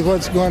exactly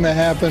what's going to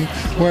happen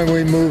when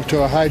we move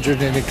to a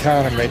hydrogen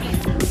economy.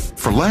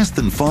 For less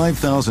than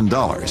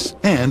 $5,000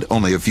 and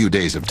only a few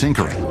days of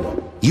tinkering,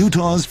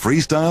 Utah's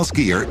freestyle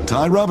skier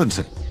Ty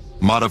Robinson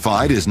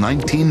modified his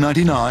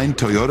 1999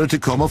 Toyota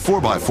Tacoma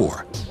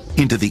 4x4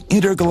 into the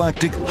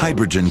intergalactic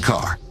hydrogen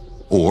car,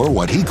 or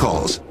what he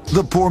calls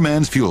the poor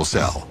man's fuel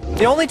cell.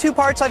 The only two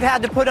parts I've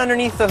had to put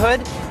underneath the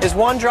hood is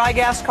one dry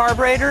gas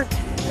carburetor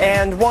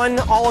and one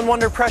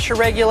all-in-wonder pressure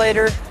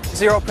regulator,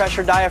 zero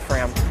pressure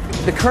diaphragm.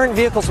 The current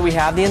vehicles we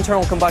have, the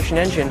internal combustion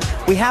engine,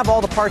 we have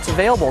all the parts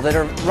available that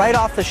are right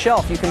off the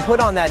shelf. You can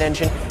put on that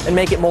engine and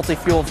make it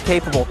multi-fuel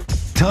capable.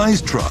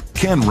 Ty's truck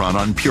can run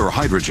on pure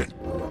hydrogen,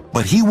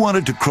 but he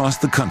wanted to cross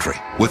the country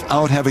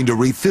without having to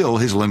refill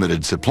his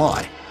limited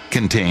supply,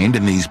 contained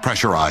in these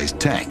pressurized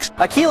tanks.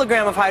 A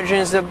kilogram of hydrogen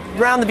is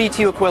around the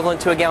BTU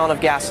equivalent to a gallon of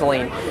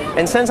gasoline.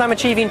 And since I'm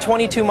achieving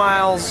 22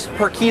 miles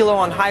per kilo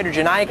on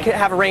hydrogen, I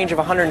have a range of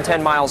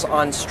 110 miles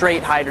on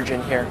straight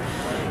hydrogen here.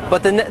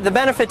 But the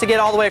benefit to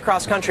get all the way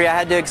across country, I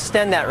had to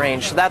extend that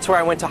range. So that's where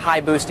I went to high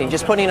boosting,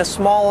 just putting a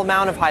small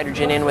amount of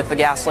hydrogen in with the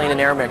gasoline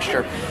and air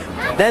mixture.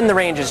 Then the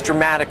range is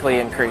dramatically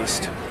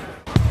increased.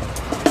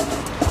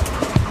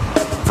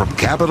 From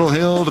Capitol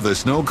Hill to the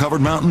snow-covered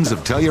mountains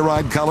of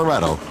Telluride,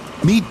 Colorado,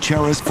 meet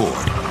Cheris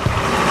Ford.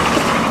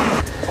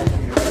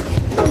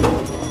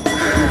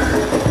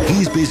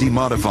 He's busy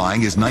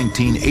modifying his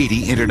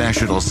 1980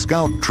 International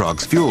Scout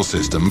Truck's fuel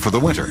system for the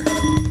winter.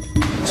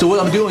 So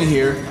what I'm doing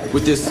here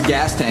with this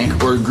gas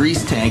tank, or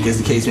grease tank as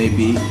the case may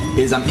be,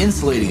 is I'm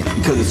insulating it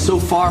because it's so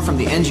far from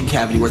the engine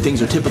cavity where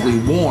things are typically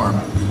warm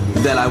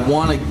that I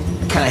want to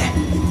kind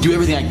of do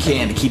everything I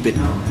can to keep it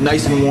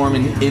nice and warm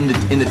in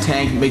the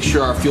tank, make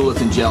sure our fuel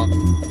isn't gel.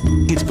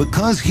 It's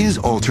because his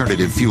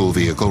alternative fuel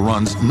vehicle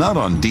runs not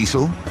on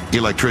diesel,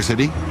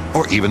 electricity,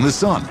 or even the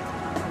sun.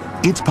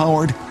 It's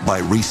powered by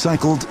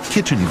recycled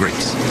kitchen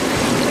grease.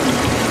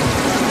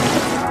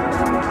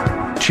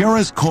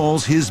 Cheris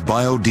calls his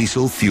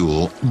biodiesel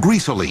fuel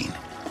greasoline.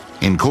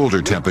 In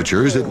colder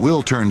temperatures, it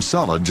will turn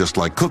solid just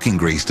like cooking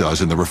grease does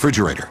in the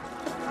refrigerator.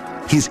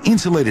 His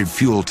insulated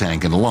fuel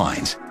tank and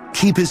lines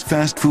keep his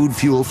fast food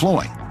fuel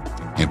flowing.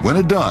 And when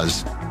it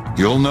does,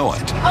 you'll know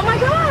it. Oh my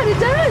God, it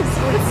does!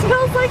 It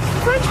smells like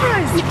French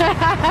fries.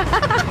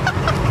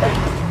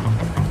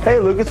 Hey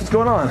Lucas, what's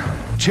going on?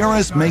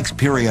 Cheris makes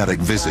periodic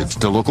visits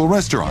to local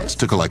restaurants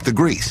to collect the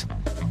grease.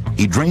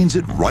 He drains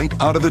it right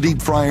out of the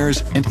deep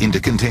fryers and into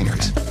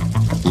containers.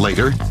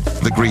 Later,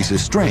 the grease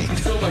is strained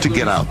to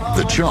get out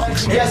the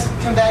chunks. Yes,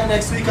 come back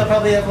next week. I'll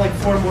probably have like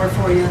 4 more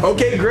for you.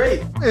 Okay,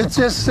 great. It's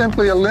just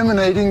simply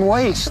eliminating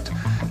waste,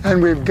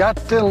 and we've got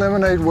to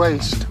eliminate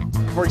waste.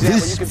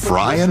 This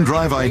fry and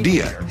drive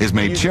idea has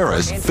made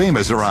Cheris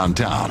famous around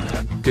town.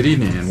 Good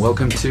evening and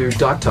welcome to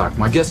Doc Talk.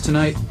 My guest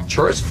tonight,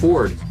 Cheris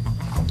Ford.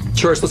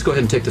 Cheris, let's go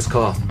ahead and take this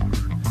call.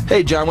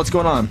 Hey John, what's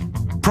going on?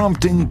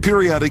 Prompting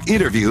periodic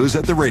interviews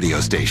at the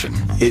radio station.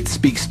 It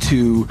speaks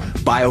to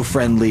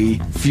bio-friendly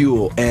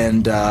fuel,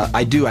 and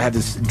I have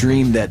this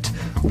dream that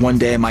one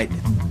day I might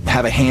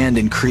have a hand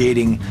in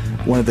creating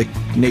one of the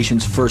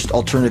nation's first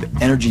alternative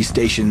energy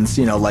stations,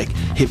 you know, like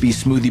hippie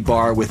smoothie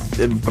bar with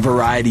a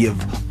variety of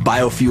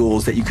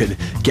biofuels that you could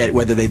get,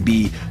 whether they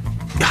be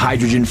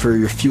hydrogen for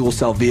your fuel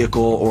cell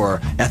vehicle or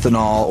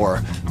ethanol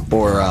or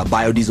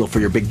biodiesel for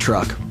your big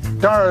truck.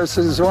 Cheris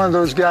is one of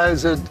those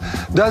guys that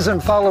doesn't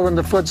follow in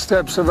the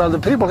footsteps of other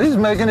people. He's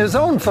making his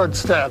own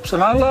footsteps,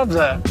 and I love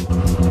that.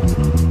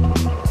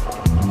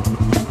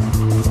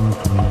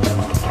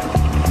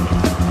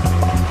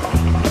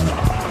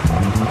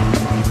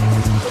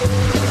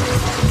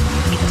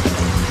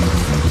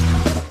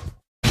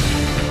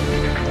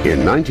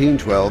 In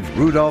 1912,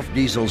 Rudolf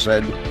Diesel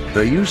said,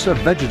 "The use of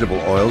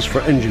vegetable oils for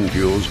engine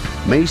fuels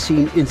may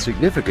seem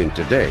insignificant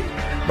today,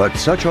 but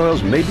such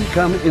oils may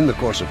become, in the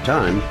course of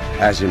time,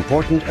 as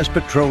important as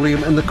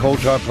petroleum and the coal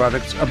tar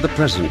products of the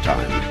present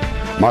time."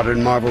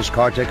 Modern Marvel's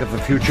car tech of the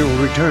future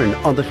will return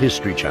on the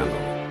History Channel.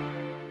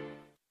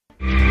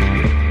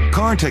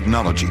 Car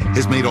technology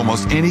has made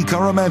almost any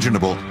car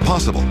imaginable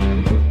possible.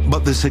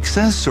 But the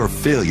success or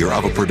failure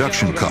of a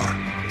production car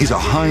is a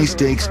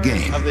high-stakes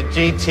game. Of the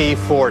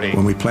GT40.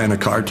 When we plan a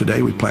car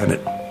today, we plan it,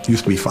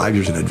 used to be 5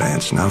 years in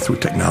advance. Now through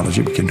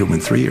technology, we can do them in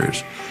 3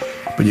 years.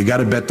 But you got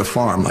to bet the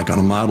farm, like on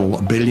a model,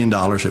 $1 billion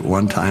at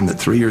one time, that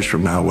 3 years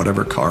from now,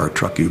 whatever car or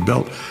truck you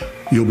built,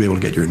 you'll be able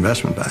to get your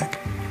investment back.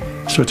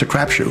 So it's a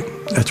crapshoot.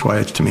 That's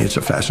why, to me, it's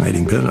a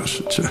fascinating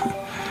business. It's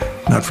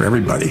not for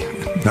everybody,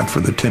 not for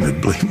the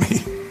timid, believe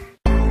me.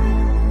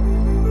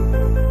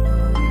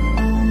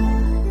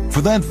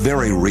 For that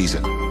very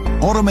reason,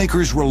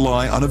 automakers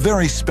rely on a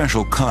very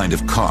special kind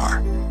of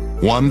car.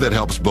 One that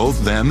helps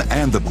both them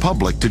and the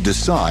public to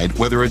decide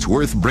whether it's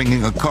worth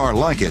bringing a car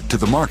like it to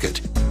the market.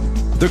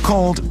 They're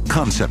called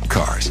concept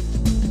cars.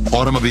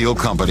 Automobile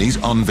companies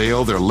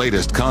unveil their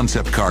latest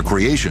concept car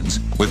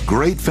creations with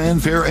great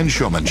fanfare and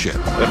showmanship.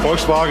 The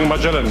Volkswagen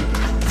Magellan.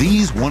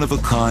 These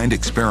one-of-a-kind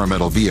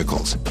experimental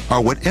vehicles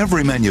are what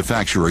every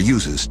manufacturer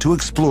uses to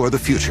explore the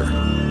future.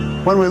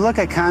 When we look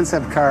at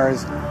concept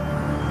cars,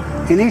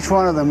 in each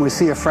one of them we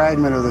see a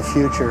fragment of the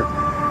future,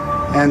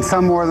 and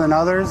some more than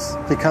others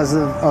because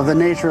of the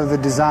nature of the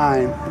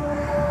design.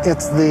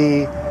 It's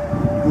the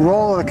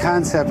role of the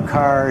concept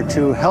car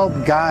to help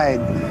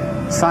guide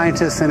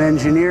scientists and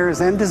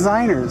engineers and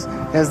designers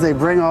as they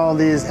bring all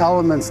these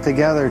elements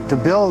together to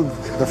build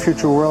the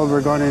future world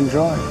we're going to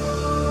enjoy.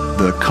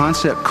 The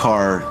concept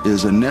car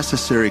is a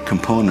necessary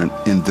component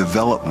in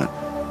development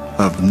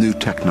of new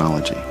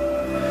technology.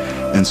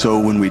 And so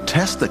when we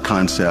test the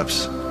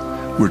concepts,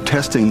 we're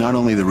testing not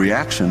only the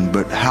reaction,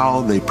 but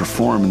how they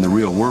perform in the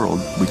real world.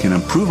 We can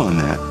improve on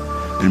that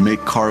and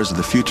make cars of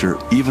the future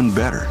even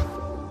better.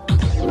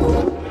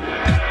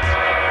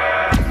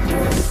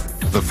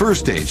 The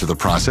first stage of the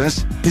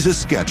process is a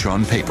sketch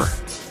on paper.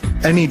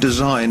 Any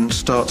design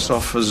starts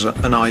off as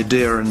an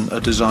idea in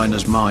a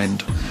designer's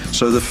mind.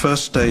 So the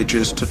first stage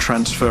is to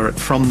transfer it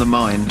from the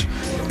mind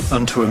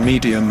onto a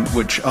medium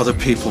which other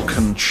people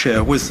can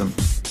share with them.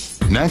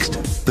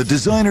 Next, the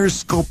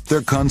designers sculpt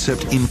their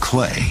concept in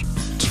clay.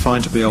 It's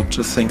fine to be able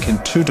to think in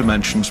 2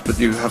 dimensions, but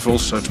you have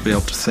also to be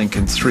able to think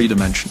in 3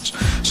 dimensions.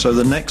 So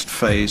the next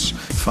phase,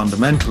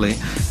 fundamentally,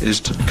 is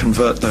to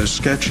convert those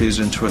sketches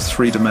into a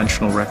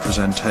 3-dimensional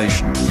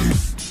representation.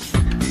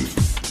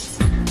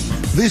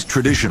 This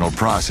traditional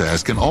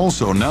process can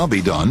also now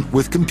be done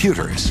with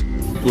computers.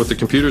 With the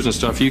computers and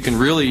stuff, you can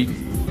really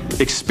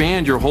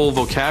expand your whole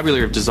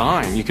vocabulary of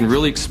design. You can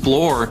really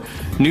explore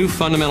new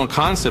fundamental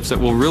concepts that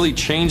will really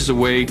change the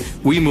way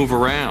we move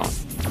around.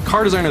 A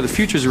car designer of the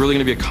future is really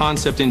going to be a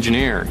concept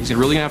engineer. He's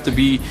really going to have to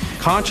be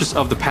conscious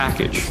of the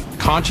package,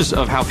 conscious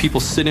of how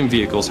people sit in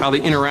vehicles, how they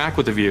interact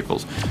with the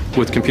vehicles.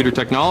 With computer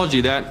technology,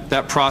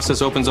 that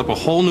process opens up a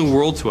whole new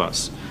world to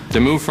us. To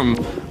move from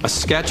a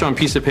sketch on a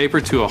piece of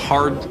paper to a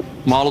hard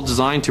model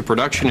design to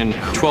production in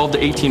 12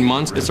 to 18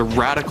 months, it's a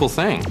radical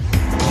thing.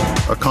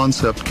 A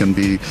concept can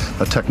be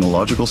a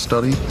technological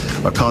study.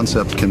 A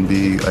concept can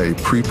be a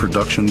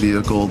pre-production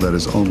vehicle that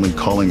is only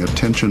calling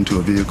attention to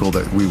a vehicle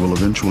that we will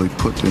eventually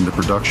put into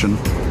production.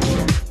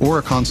 Or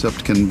a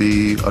concept can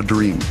be a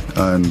dream,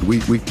 and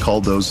we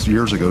called those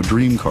years ago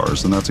dream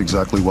cars, and that's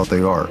exactly what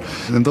they are.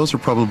 And those are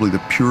probably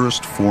the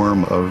purest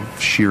form of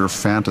sheer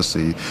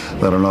fantasy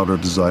that an auto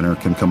designer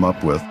can come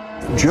up with.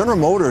 General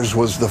Motors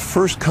was the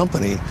first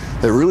company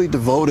that really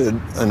devoted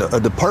a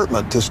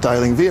department to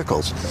styling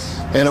vehicles.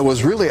 And it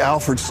was really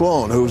Alfred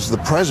Sloan, who was the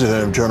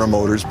president of General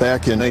Motors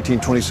back in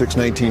 1926,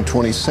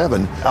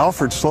 1927.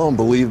 Alfred Sloan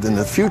believed in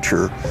the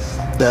future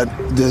that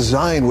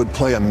design would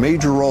play a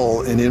major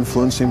role in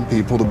influencing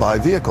people to buy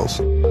vehicles.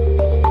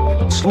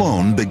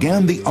 Sloan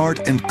began the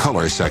art and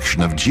color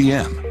section of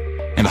GM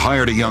and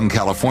hired a young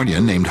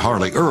Californian named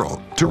Harley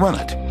Earl to run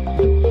it.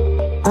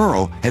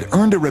 Earl had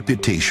earned a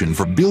reputation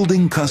for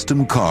building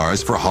custom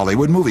cars for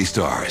Hollywood movie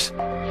stars.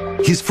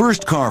 His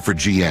first car for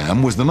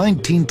GM was the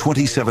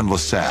 1927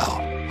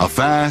 LaSalle, a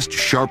fast,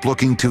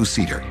 sharp-looking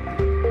 2-seater.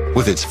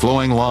 With its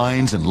flowing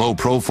lines and low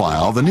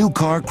profile, the new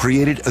car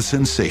created a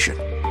sensation.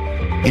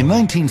 In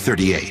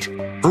 1938,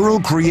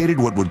 Earl created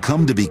what would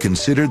come to be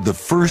considered the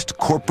first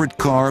corporate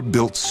car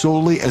built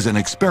solely as an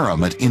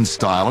experiment in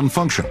style and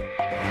function,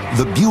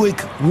 the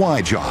Buick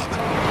Y-Job.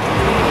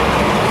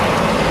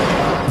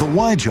 The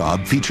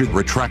Y-Job featured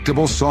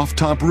retractable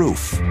soft-top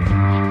roof,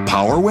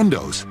 power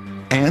windows,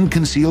 and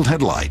concealed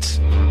headlights.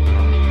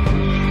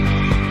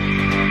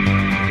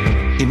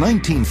 In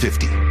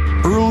 1950,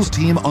 Earl's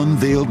team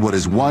unveiled what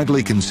is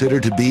widely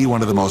considered to be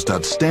one of the most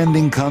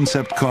outstanding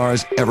concept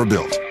cars ever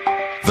built,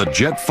 the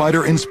jet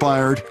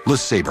fighter-inspired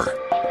LeSabre.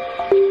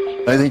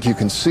 I think you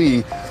can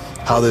see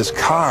how this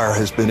car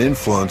has been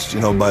influenced,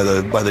 by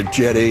the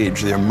jet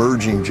age, the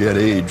emerging jet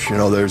age.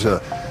 There's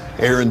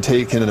air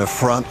intake in the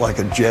front, like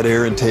a jet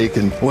air intake.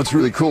 And what's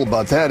really cool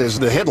about that is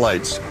the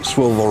headlights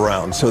swivel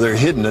around. So they're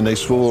hidden and they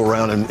swivel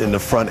around in the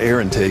front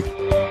air intake.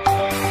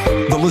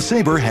 The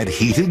LeSabre had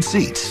heated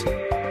seats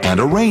and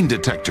a rain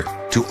detector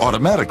to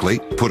automatically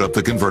put up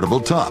the convertible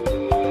top.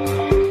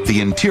 The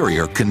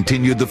interior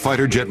continued the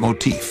fighter jet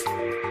motif,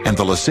 and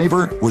the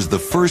LeSabre was the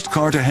first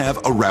car to have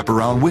a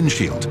wraparound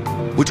windshield,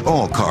 which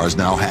all cars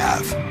now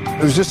have.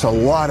 There's just a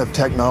lot of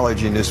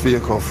technology in this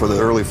vehicle for the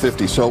early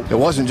 50s, so it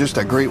wasn't just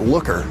a great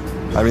looker.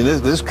 I mean,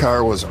 this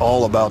car was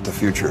all about the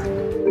future.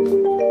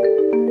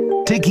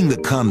 Taking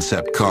the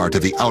concept car to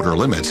the outer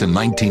limits in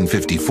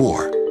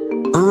 1954,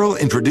 Earl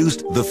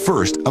introduced the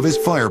first of his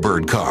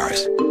Firebird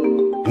cars.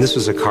 This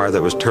was a car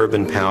that was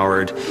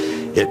turbine-powered.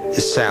 It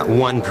sat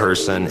one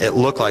person. It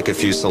looked like a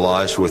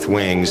fuselage with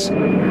wings.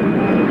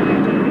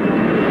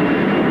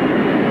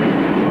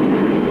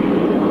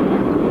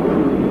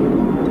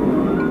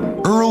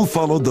 Earl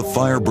followed the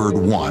Firebird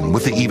 1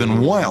 with the even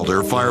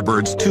wilder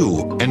Firebirds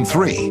 2 and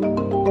 3.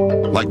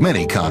 Like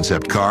many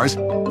concept cars,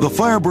 the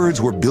Firebirds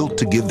were built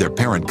to give their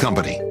parent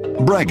company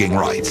bragging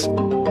rights.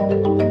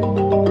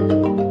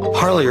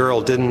 Harley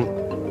Earl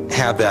didn't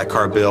have that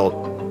car built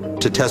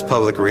to test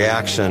public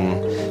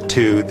reaction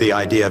to the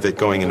idea of it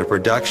going into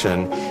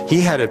production. He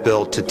had it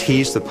built to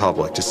tease the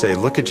public, to say,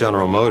 look at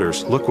General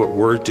Motors, look what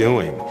we're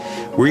doing.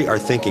 We are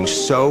thinking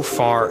so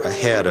far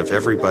ahead of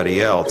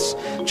everybody else.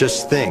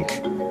 Just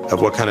think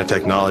of what kind of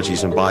technology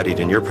is embodied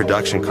in your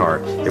production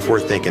car if we're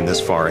thinking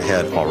this far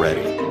ahead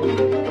already.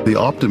 The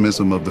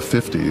optimism of the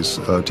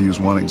 50s, to use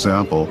one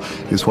example,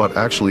 is what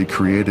actually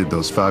created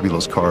those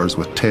fabulous cars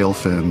with tail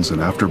fins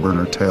and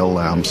afterburner tail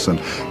lamps and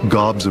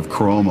gobs of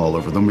chrome all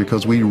over them,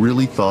 because we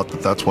really thought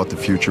that that's what the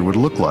future would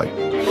look like.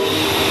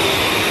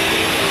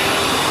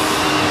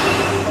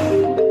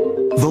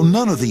 Though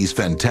none of these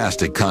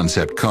fantastic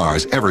concept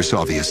cars ever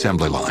saw the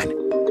assembly line,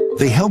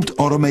 they helped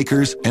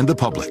automakers and the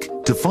public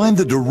to find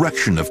the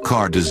direction of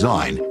car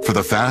design for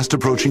the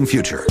fast-approaching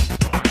future.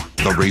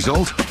 The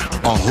result?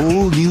 A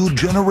whole new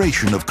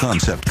generation of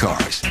concept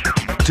cars.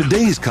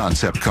 Today's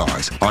concept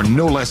cars are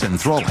no less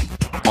enthralling,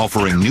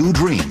 offering new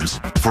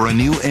dreams for a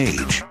new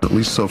age. At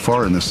least so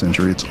far in this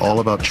century, it's all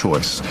about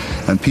choice.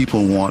 And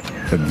people want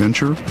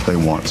adventure, they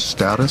want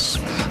status,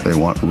 they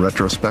want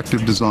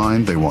retrospective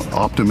design, they want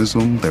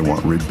optimism, they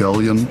want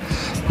rebellion.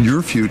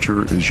 Your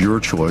future is your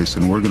choice,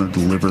 and we're going to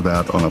deliver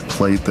that on a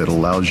plate that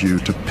allows you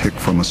to pick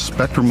from a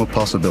spectrum of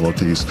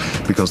possibilities,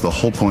 because the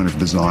whole point of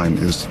design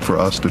is for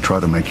us to try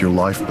to make your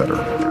life better.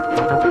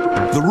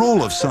 The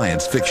role of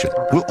science fiction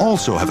will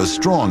also have a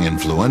strong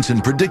influence in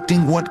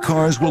predicting what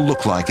cars will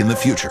look like in the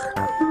future.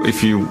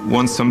 If you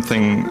want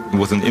something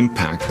with an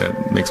impact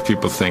that makes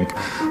people think,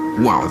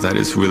 wow, that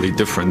is really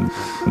different,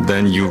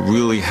 then you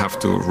really have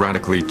to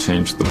radically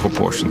change the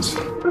proportions.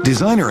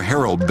 Designer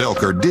Harold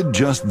Belker did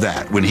just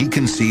that when he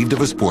conceived of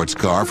a sports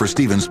car for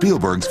Steven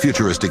Spielberg's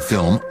futuristic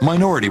film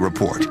Minority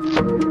Report.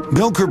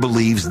 Belker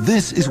believes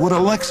this is what a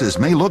Lexus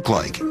may look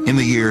like in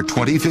the year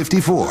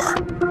 2054.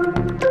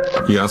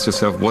 You ask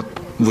yourself, what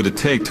would it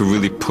take to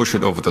really push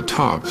it over the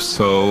top?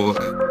 So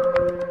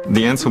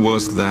the answer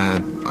was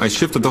that I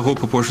shifted the whole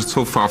proportion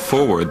so far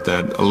forward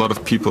that a lot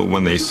of people,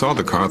 when they saw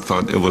the car,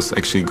 thought it was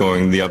actually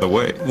going the other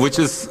way, which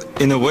is,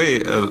 in a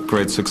way, a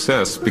great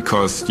success,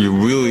 because you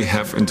really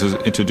have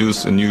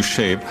introduced a new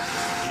shape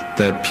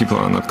that people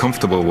are not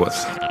comfortable with.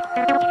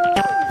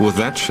 With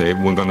that shape,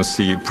 we're going to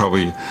see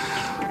probably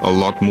a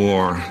lot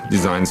more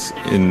designs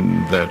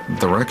in that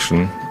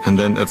direction, and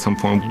then at some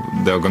point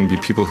there are going to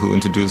be people who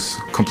introduce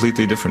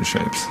completely different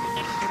shapes.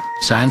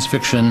 Science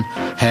fiction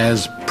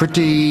has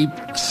pretty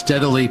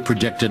steadily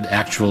predicted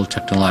actual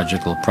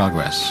technological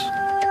progress.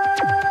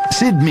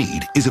 Sid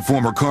Mead is a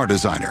former car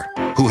designer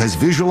who has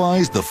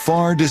visualized the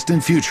far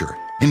distant future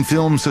in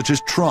films such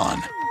as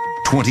Tron,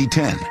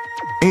 2010,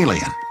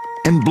 Alien,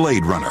 and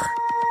Blade Runner.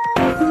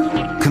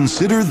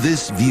 Consider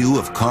this view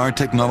of car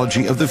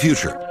technology of the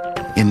future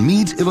in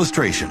Mead's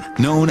illustration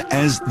known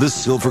as the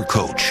Silver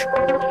Coach.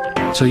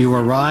 So you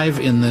arrive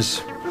in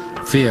this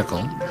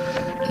vehicle.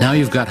 Now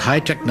you've got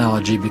high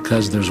technology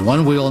because there's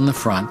one wheel in the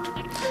front,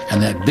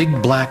 and that big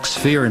black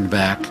sphere in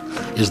back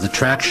is the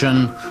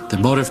traction, the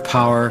motive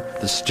power,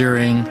 the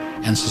steering,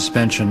 and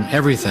suspension,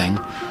 everything.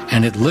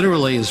 And it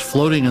literally is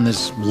floating in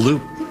this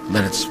loop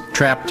that it's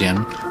trapped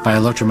in by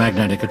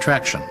electromagnetic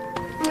attraction.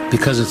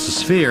 Because it's a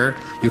sphere,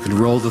 you can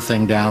roll the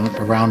thing down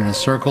around in a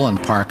circle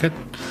and park it.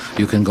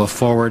 You can go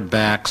forward,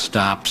 back,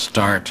 stop,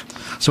 start.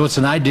 So it's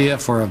an idea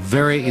for a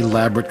very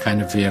elaborate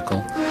kind of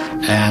vehicle,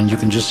 and you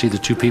can just see the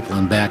two people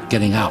in back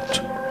getting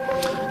out.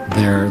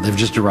 They've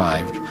just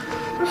arrived,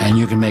 and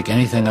you can make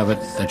anything of it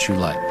that you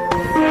like.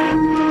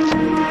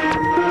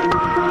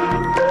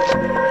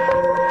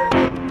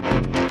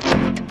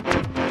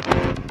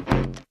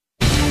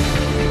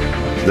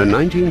 The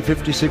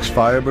 1956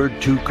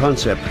 Firebird 2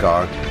 concept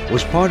car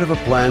was part of a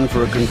plan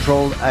for a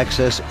controlled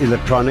access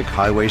electronic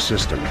highway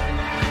system.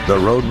 The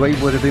roadway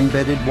would have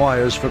embedded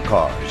wires for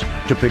cars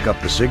to pick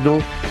up the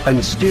signal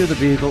and steer the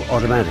vehicle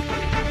automatically.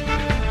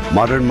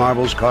 Modern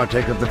Marvel's car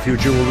tech of the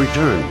future will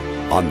return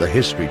on the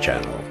History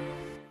Channel.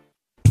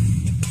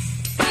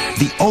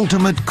 The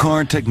ultimate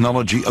car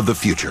technology of the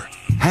future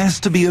has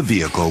to be a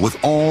vehicle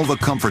with all the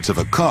comforts of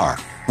a car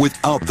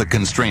without the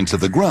constraints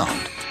of the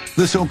ground,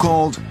 the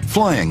so-called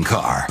flying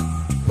car.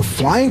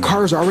 Flying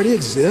cars already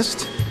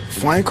exist.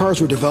 Flying cars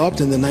were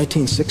developed in the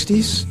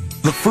 1960s.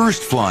 The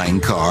first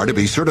flying car to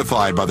be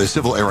certified by the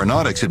Civil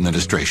Aeronautics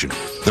Administration,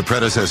 the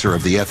predecessor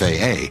of the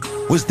FAA,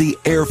 was the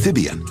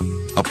Airphibian,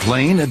 a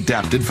plane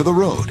adapted for the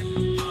road.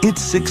 Its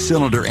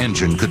six-cylinder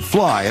engine could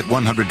fly at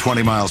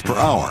 120 miles per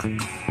hour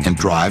and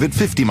drive at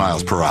 50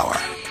 miles per hour.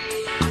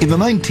 In the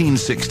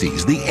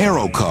 1960s, the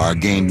Aero car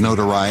gained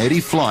notoriety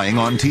flying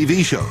on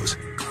TV shows.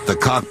 The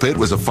cockpit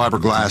was a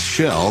fiberglass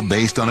shell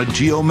based on a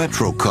Geo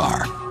Metro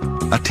car.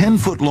 A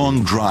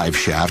 10-foot-long drive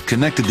shaft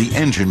connected the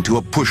engine to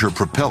a pusher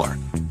propeller.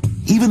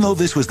 Even though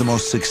this was the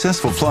most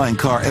successful flying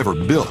car ever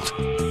built,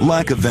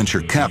 lack of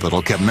venture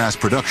capital kept mass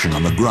production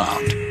on the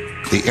ground.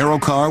 The Aero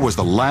car was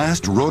the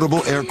last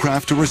roadable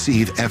aircraft to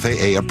receive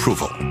FAA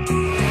approval.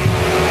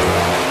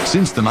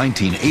 Since the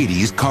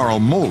 1980s, Carl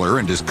Moeller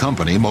and his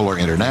company, Moeller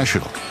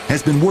International,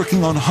 has been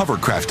working on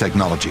hovercraft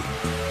technology.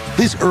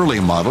 This early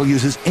model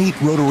uses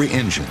 8 rotary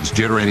engines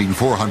generating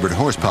 400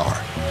 horsepower.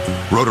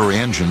 Rotary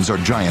engines are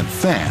giant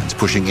fans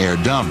pushing air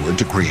downward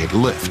to create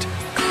lift.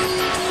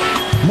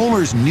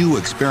 Moeller's new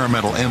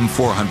experimental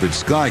M400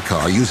 Sky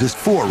car uses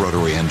 4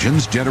 rotary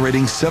engines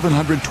generating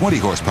 720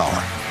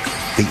 horsepower.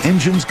 The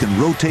engines can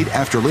rotate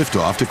after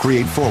liftoff to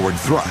create forward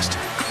thrust.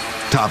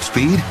 Top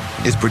speed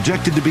is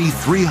projected to be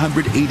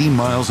 380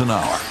 miles an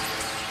hour.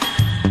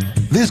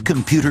 This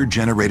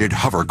computer-generated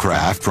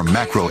hovercraft from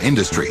Macro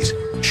Industries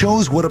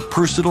shows what a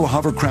personal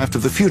hovercraft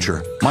of the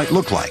future might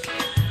look like.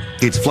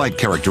 Its flight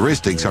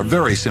characteristics are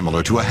very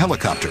similar to a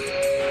helicopter.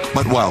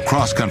 But while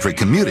cross-country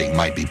commuting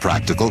might be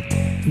practical,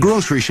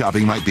 grocery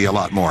shopping might be a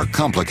lot more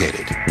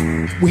complicated.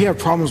 We have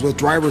problems with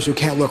drivers who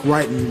can't look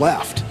right and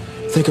left.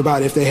 Think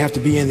about if they have to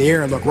be in the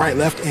air and look right,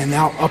 left, and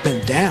now up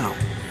and down.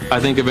 I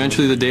think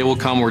eventually the day will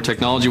come where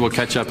technology will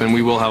catch up and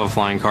we will have a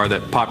flying car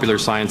that popular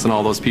science and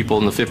all those people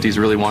in the 50s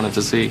really wanted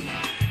to see.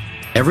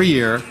 Every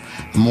year,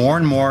 more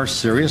and more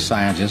serious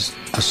scientists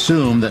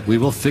assume that we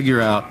will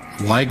figure out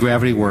why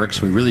gravity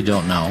works, we really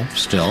don't know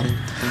still,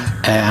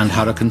 and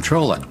how to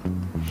control it.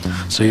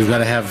 So you've got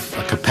to have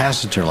a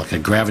capacitor, like a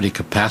gravity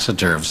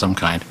capacitor of some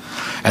kind,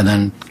 and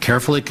then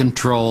carefully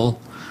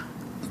control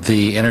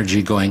the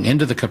energy going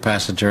into the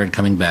capacitor and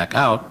coming back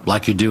out,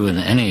 like you do in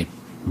any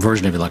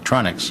version of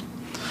electronics,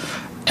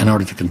 in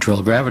order to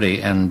control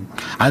gravity, and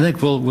I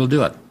think we'll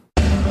do it.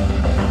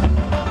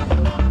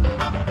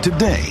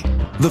 Today,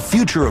 the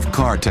future of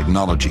car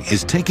technology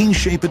is taking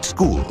shape at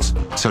schools,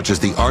 such as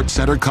the Art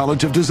Center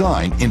College of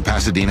Design in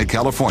Pasadena,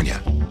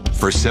 California.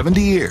 For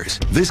 70 years,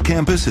 this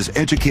campus has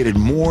educated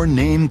more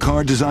name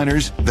car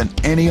designers than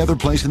any other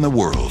place in the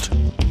world.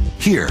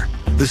 Here,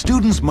 the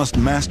students must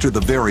master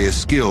the various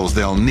skills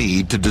they'll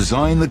need to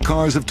design the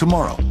cars of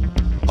tomorrow,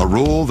 a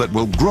role that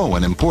will grow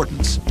in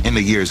importance in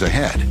the years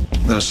ahead.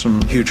 There's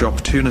some huge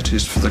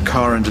opportunities for the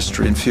car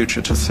industry in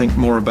future to think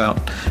more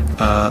about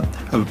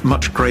a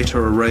much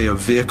greater array of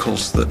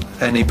vehicles that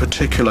any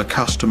particular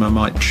customer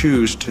might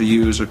choose to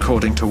use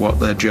according to what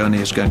their journey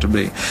is going to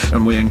be.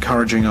 And we're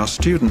encouraging our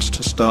students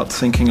to start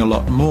thinking a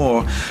lot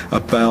more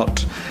about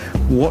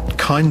what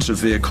kinds of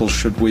vehicles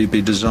should we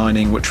be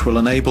designing which will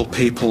enable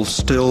people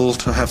still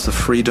to have the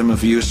freedom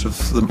of use of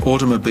the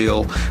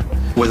automobile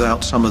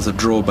without some of the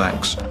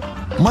drawbacks.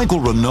 Michael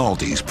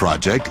Rinaldi's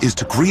project is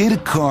to create a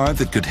car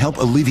that could help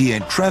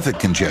alleviate traffic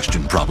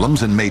congestion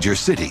problems in major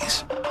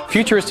cities.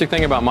 Futuristic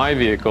thing about my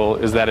vehicle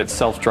is that it's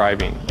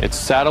self-driving. It's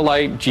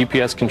satellite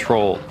GPS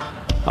controlled.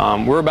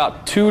 We're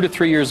about 2 to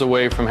 3 years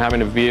away from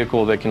having a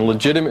vehicle that can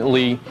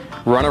legitimately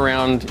run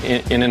around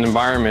in an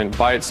environment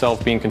by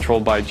itself being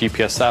controlled by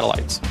GPS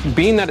satellites.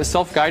 Being that it's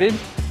self-guided,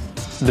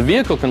 the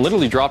vehicle can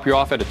literally drop you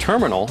off at a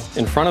terminal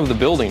in front of the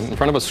building, in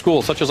front of a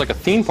school, such as like a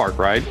theme park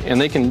ride, and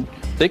they can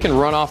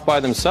run off by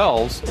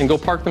themselves and go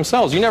park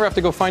themselves. You never have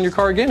to go find your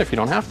car again if you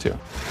don't have to.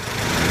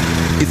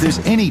 If there's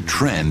any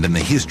trend in the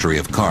history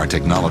of car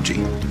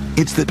technology,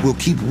 it's that we'll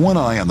keep one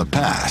eye on the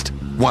past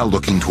while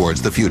looking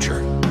towards the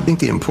future. I think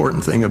the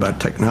important thing about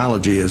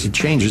technology is it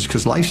changes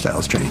because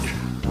lifestyles change.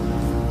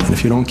 And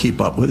if you don't keep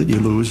up with it, you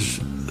lose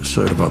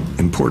sort of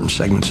important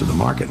segments of the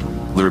market.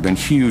 There have been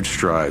huge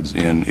strides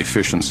in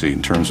efficiency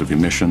in terms of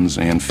emissions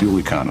and fuel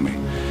economy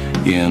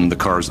in the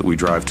cars that we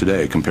drive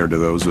today compared to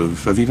those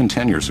of even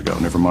 10 years ago,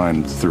 never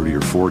mind 30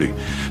 or 40.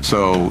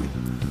 So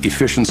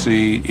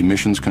efficiency,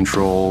 emissions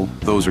control,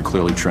 those are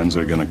clearly trends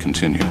that are going to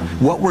continue.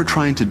 What we're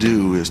trying to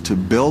do is to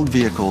build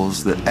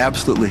vehicles that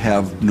absolutely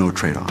have no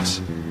trade-offs,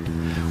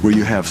 where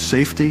you have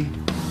safety,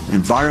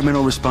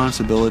 environmental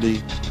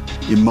responsibility,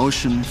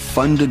 emotion,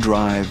 fun to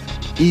drive,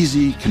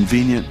 easy,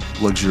 convenient,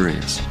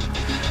 luxurious.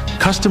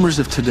 Customers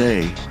of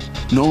today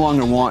no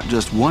longer want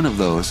just one of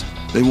those,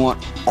 they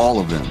want all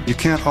of them. You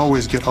can't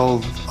always get all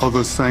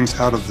those things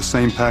out of the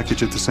same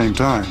package at the same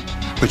time,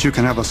 but you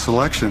can have a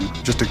selection,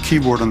 just a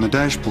keyboard on the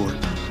dashboard,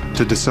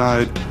 to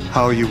decide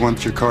how you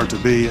want your car to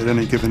be at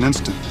any given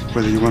instant,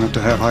 whether you want it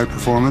to have high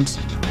performance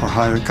or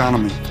high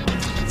economy.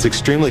 It's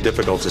extremely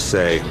difficult to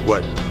say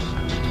what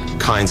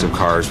kinds of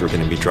cars we're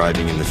going to be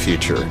driving in the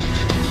future.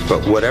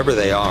 But whatever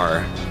they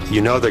are, you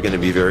know they're going to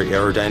be very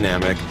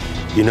aerodynamic.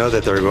 You know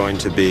that they're going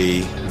to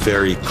be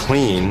very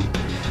clean.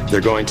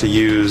 They're going to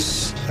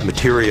use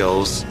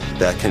materials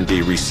that can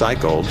be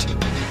recycled,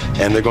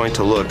 and they're going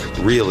to look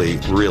really,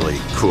 really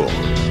cool.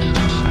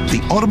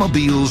 The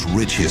automobile's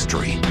rich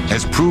history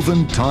has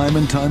proven time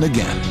and time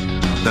again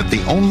that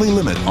the only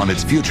limit on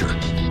its future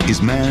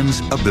is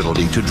man's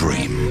ability to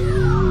dream.